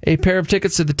a pair of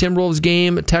tickets to the Timberwolves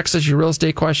game, text us your real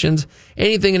estate questions,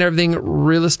 anything and everything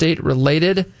real estate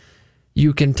related.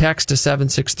 You can text to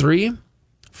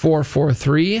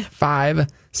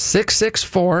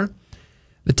 763-443-5664.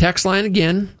 The text line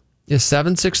again is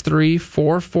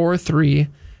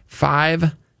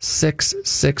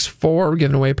 763-443-5664. We're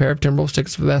giving away a pair of Timberwolves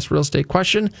tickets for the best real estate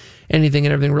question. Anything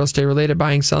and everything real estate related: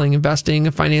 buying, selling,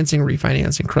 investing, financing,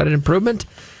 refinancing, credit improvement,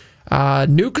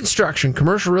 new construction,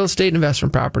 commercial real estate,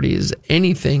 investment properties,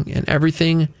 anything and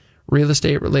everything real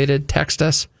estate related. Text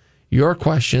us your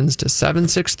questions to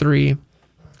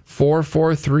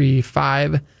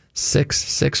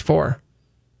 763-443-5664.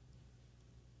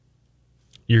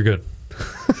 You're good.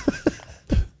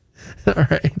 All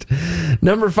right.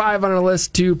 Number 5 on our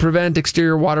list to prevent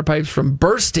exterior water pipes from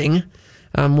bursting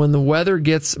when the weather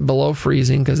gets below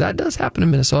freezing, because that does happen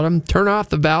in Minnesota. Turn off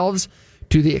the valves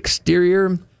to the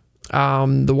exterior,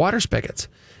 the water spigots.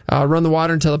 Run the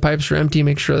water until the pipes are empty.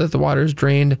 Make sure that the water is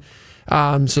drained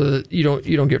so that you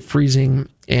don't get freezing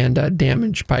and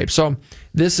damage pipes. So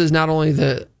this is not only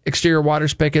the exterior water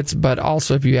spigots, but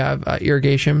also if you have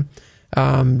irrigation.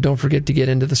 Don't forget to get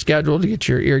into the schedule to get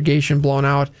your irrigation blown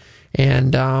out.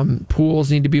 And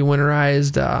pools need to be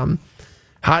winterized.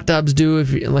 Hot tubs do,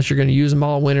 unless you're going to use them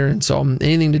all winter. And so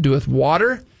anything to do with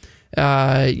water,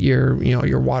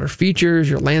 your water features,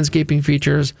 your landscaping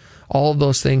features, all of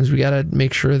those things, we got to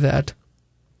make sure that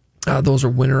those are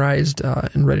winterized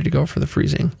and ready to go for the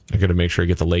freezing. I got to make sure I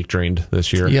get the lake drained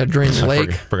this year. You got to drain the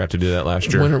lake. Forgot to do that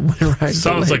last year. Winterize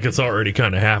Sounds like it's already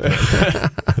kind of happening.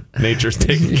 Nature's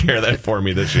taking care of that for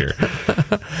me this year.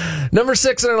 Number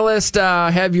 6 on our list,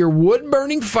 have your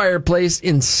wood-burning fireplace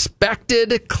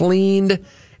inspected, cleaned,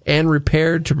 and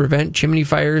repaired to prevent chimney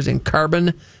fires and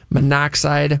carbon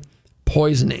monoxide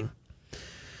poisoning.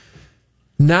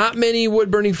 Not many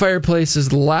wood-burning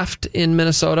fireplaces left in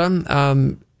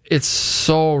Minnesota. It's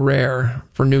so rare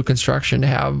for new construction to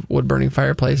have wood-burning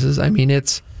fireplaces. I mean,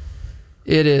 it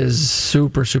is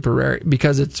super, super rare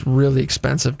because it's really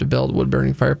expensive to build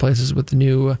wood-burning fireplaces with the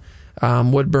new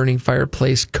wood-burning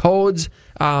fireplace codes.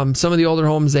 Some of the older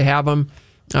homes, they have them.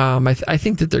 I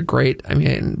think that they're great. I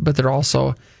mean, but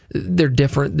they're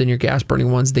different than your gas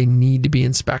burning ones. They need to be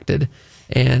inspected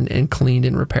and cleaned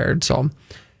and repaired. So,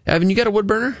 Evan, you got a wood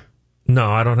burner?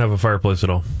 No, I don't have a fireplace at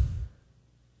all.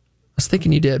 I was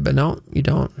thinking you did, but no, you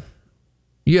don't.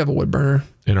 You have a wood burner.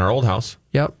 In our old house.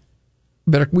 Yep.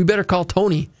 We better call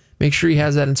Tony. Make sure he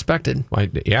has that inspected.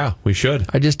 Yeah, we should.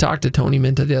 I just talked to Tony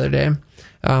Minta the other day.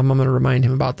 I'm going to remind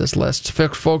him about this list.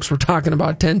 Folks, we're talking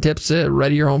about 10 tips to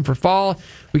ready your home for fall.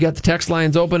 We got the text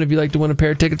lines open. If you'd like to win a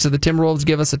pair of tickets to the Timberwolves,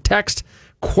 give us a text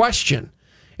question.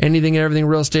 Anything and everything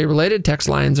real estate related, text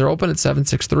lines are open at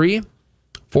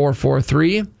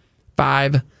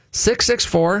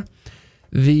 763-443-5664.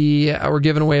 We're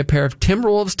giving away a pair of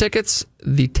Timberwolves tickets.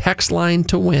 The text line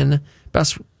to win,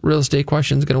 best real estate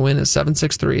question is going to win is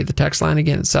 763. The text line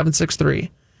again is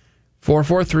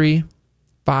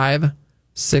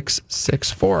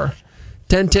 763-443-5664.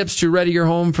 10 tips to ready your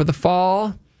home for the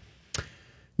fall.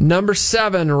 Number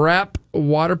 7, wrap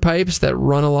water pipes that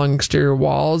run along exterior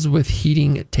walls with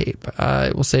heating tape.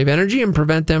 It will save energy and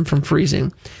prevent them from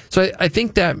freezing. So I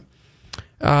think that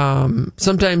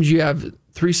sometimes you have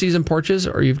 3-season porches,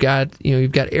 or you've got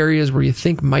areas where you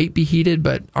think might be heated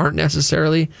but aren't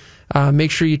necessarily. Make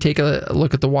sure you take a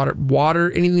look at the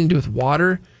water, anything to do with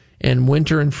water and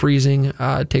winter and freezing.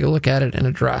 Take a look at it and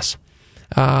address.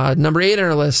 Number 8 on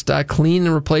our list: clean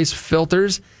and replace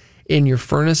filters in your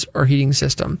furnace or heating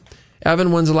system.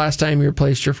 Evan, when's the last time you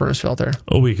replaced your furnace filter?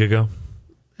 A week ago.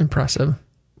 Impressive.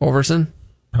 Overson?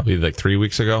 Probably like 3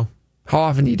 weeks ago. How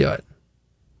often do you do it?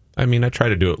 I mean, I try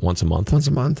to do it once a month. Once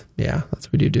a month? Yeah, that's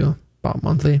what we do. About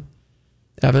monthly.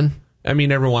 Evan? I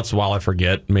mean, every once in a while I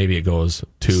forget. Maybe it goes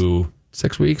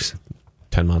 6 weeks.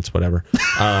 10 months, whatever.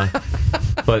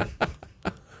 But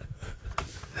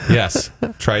yes,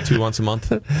 try 2 once a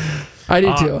month. I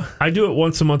do too. I do it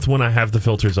once a month when I have the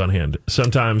filters on hand.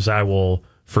 Sometimes I will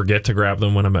forget to grab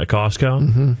them when I'm at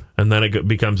Costco, and then it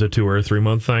becomes a 2 or 3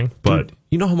 month thing. But dude,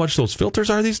 you know how much those filters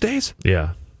are these days?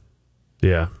 Yeah.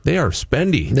 They are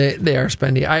spendy. They are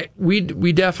spendy.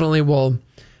 We definitely will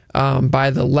buy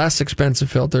the less expensive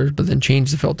filters, but then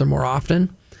change the filter more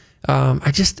often.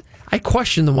 I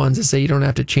question the ones that say you don't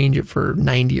have to change it for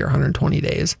 90 or 120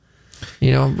 days.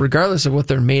 Regardless of what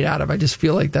they're made out of, I just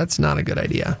feel like that's not a good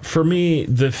idea. For me,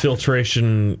 the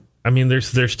filtration, I mean,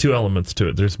 there's 2 elements to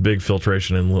it. There's big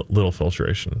filtration and little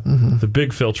filtration. Mm-hmm. The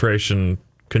big filtration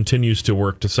continues to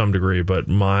work to some degree, but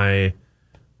my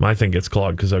thing gets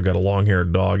clogged because I've got a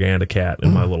long-haired dog and a cat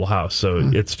in my little house.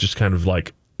 So it's just kind of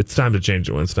like, it's time to change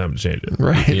it when it's time to change it.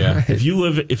 Right. Yeah. Right. If you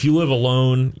live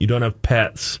alone, you don't have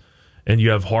pets, and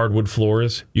you have hardwood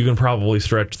floors, you can probably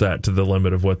stretch that to the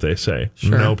limit of what they say.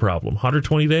 Sure. No problem.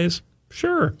 120 days?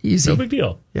 Sure. Easy. No big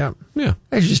deal. Yeah. Yeah.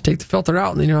 I should just take the filter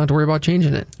out, and then you don't have to worry about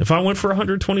changing it. If I went for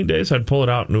 120 days, I'd pull it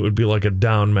out, and it would be like a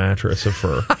down mattress of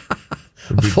fur.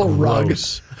 A full rug.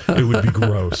 It would be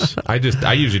gross. I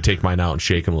usually take mine out and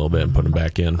shake them a little bit and put them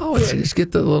back in. Oh, yeah. Just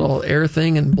get the little air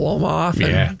thing and blow them off.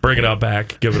 Yeah. Bring it out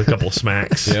back. Give it a couple of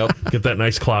smacks. Yep. Get that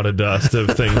nice cloud of dust of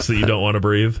things that you don't want to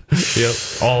breathe. Yep.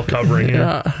 All covering you.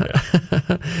 Yeah.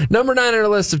 Number 9 on our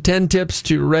list of 10 tips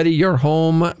to ready your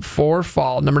home for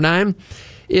fall. Number 9,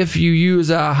 if you use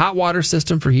a hot water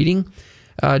system for heating,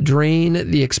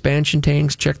 drain the expansion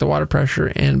tanks, check the water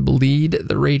pressure, and bleed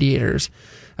the radiators.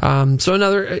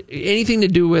 So anything to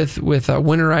do with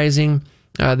winterizing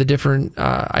the different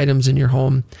items in your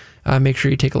home, make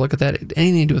sure you take a look at that.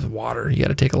 Anything to do with water, you got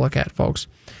to take a look at, folks.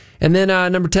 And then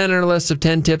number 10 on our list of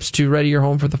 10 tips to ready your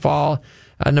home for the fall.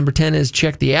 Number 10 is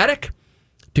check the attic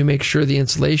to make sure the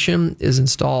insulation is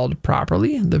installed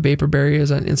properly. The vapor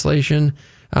barriers on insulation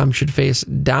should face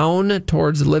down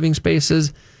towards the living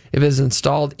spaces. If it is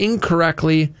installed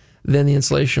incorrectly, then the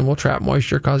insulation will trap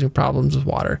moisture, causing problems with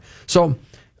water. So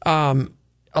a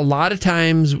lot of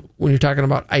times when you're talking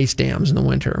about ice dams in the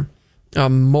winter,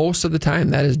 most of the time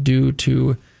that is due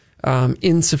to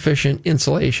insufficient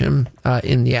insulation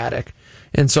in the attic.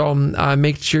 And so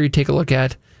make sure you take a look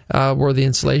at where the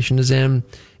insulation is in.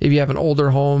 If you have an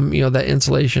older home, that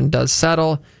insulation does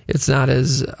settle. It's not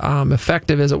as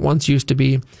effective as it once used to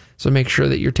be. So make sure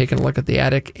that you're taking a look at the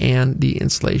attic and the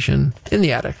insulation in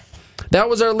the attic. That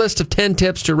was our list of 10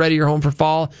 tips to ready your home for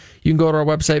fall. You can go to our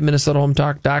website,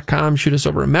 MinnesotaHometalk.com, shoot us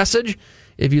over a message.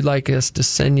 If you'd like us to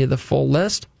send you the full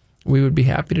list, we would be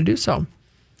happy to do so.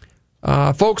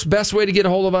 Folks, best way to get a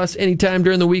hold of us anytime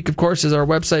during the week, of course, is our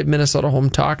website,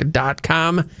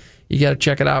 MinnesotaHometalk.com. You got to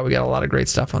check it out. We got a lot of great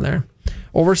stuff on there.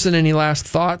 Overson, any last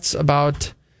thoughts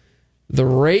about the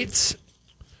rates?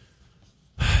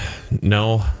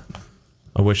 No,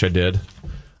 I wish I did.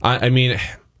 I mean,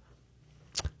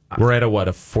 we're at a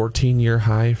 14-year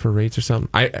high for rates or something.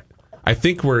 I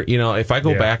think we're, if I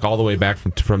go back all the way back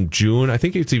from June, I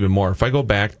think it's even more. If I go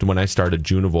back to when I started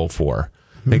June of 2004,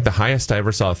 I think the highest I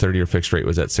ever saw a 30-year fixed rate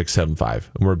was at 6.75,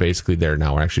 and we're basically there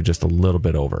now. We're actually just a little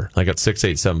bit over, like at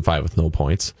 6.875 with no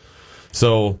points.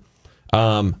 So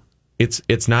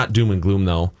it's not doom and gloom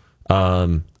though.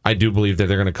 I do believe that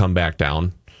they're going to come back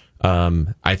down.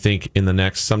 I think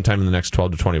sometime in the next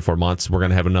 12 to 24 months, we're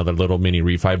going to have another little mini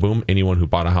refi boom. Anyone who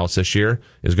bought a house this year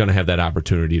is going to have that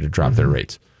opportunity to drop their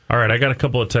rates. All right, I got a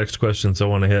couple of text questions I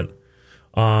want to hit.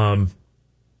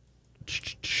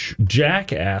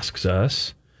 Jack asks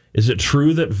us, is it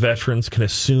true that veterans can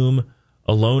assume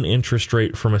a loan interest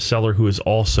rate from a seller who is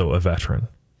also a veteran?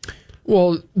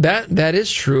 Well, that is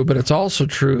true, but it's also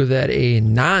true that a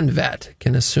non-vet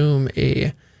can assume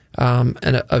a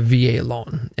VA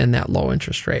loan and that low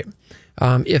interest rate.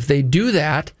 If they do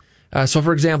that, so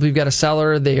for example, you've got a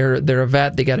seller, they're a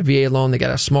vet, they got a VA loan, they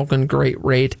got a smoking great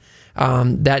rate.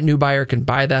 That new buyer can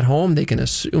buy that home. They can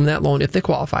assume that loan if they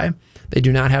qualify. They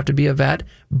do not have to be a vet,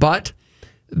 but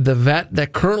the vet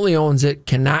that currently owns it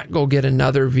cannot go get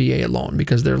another VA loan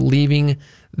because they're leaving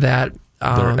that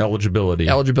their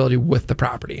eligibility with the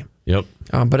property. Yep.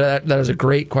 But that is a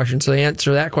great question. So the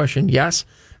answer to that question, yes.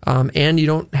 And you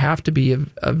don't have to be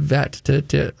a vet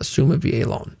to assume a VA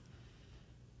loan.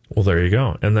 Well, there you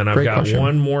go. And then I've got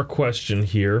one more question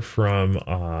here from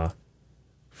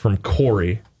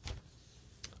Corey.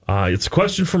 It's a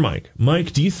question for Mike.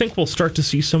 Mike, do you think we'll start to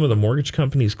see some of the mortgage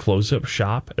companies close up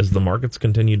shop as the markets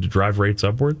continue to drive rates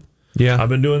upward? Yeah. I've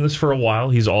been doing this for a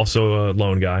while. He's also a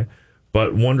loan guy.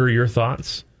 But wonder your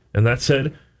thoughts. And that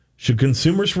said, should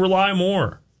consumers rely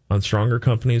more on stronger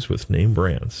companies with name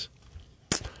brands?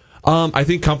 I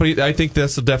think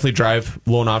this will definitely drive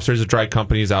loan officers, drive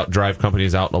companies out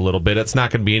a little bit. It's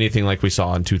not going to be anything like we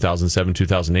saw in 2007,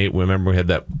 2008. Remember we had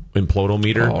that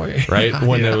implodometer, right?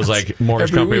 When it was like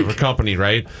mortgage company for company,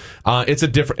 right? It's a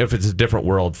different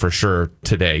world for sure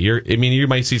today. You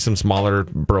might see some smaller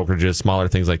brokerages, smaller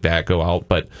things like that go out,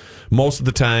 but most of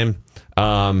the time,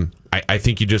 I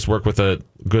think you just work with a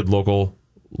good local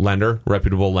lender,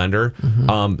 reputable lender.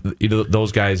 Mm-hmm.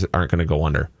 Those guys aren't going to go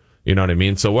under. You know what I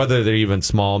mean? So whether they're even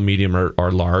small, medium,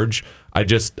 or large, I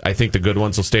think the good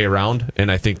ones will stay around,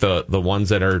 and I think the ones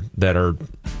that are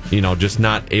just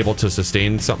not able to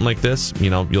sustain something like this,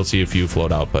 you'll see a few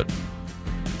float out, but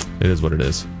it is what it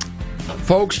is.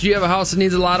 Folks, do you have a house that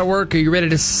needs a lot of work? Are you ready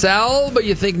to sell, but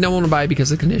you think no one will buy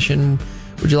because of the condition?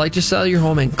 Would you like to sell your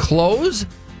home and close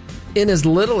in as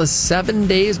little as 7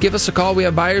 days? Give us a call. We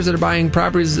have buyers that are buying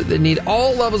properties that need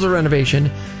all levels of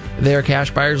renovation. They're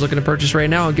cash buyers looking to purchase right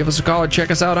now. Give us a call or check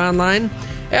us out online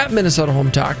at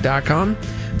MinnesotaHometalk.com.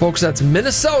 Folks, that's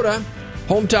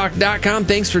MinnesotaHometalk.com.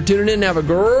 Thanks for tuning in. Have a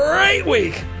great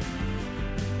week.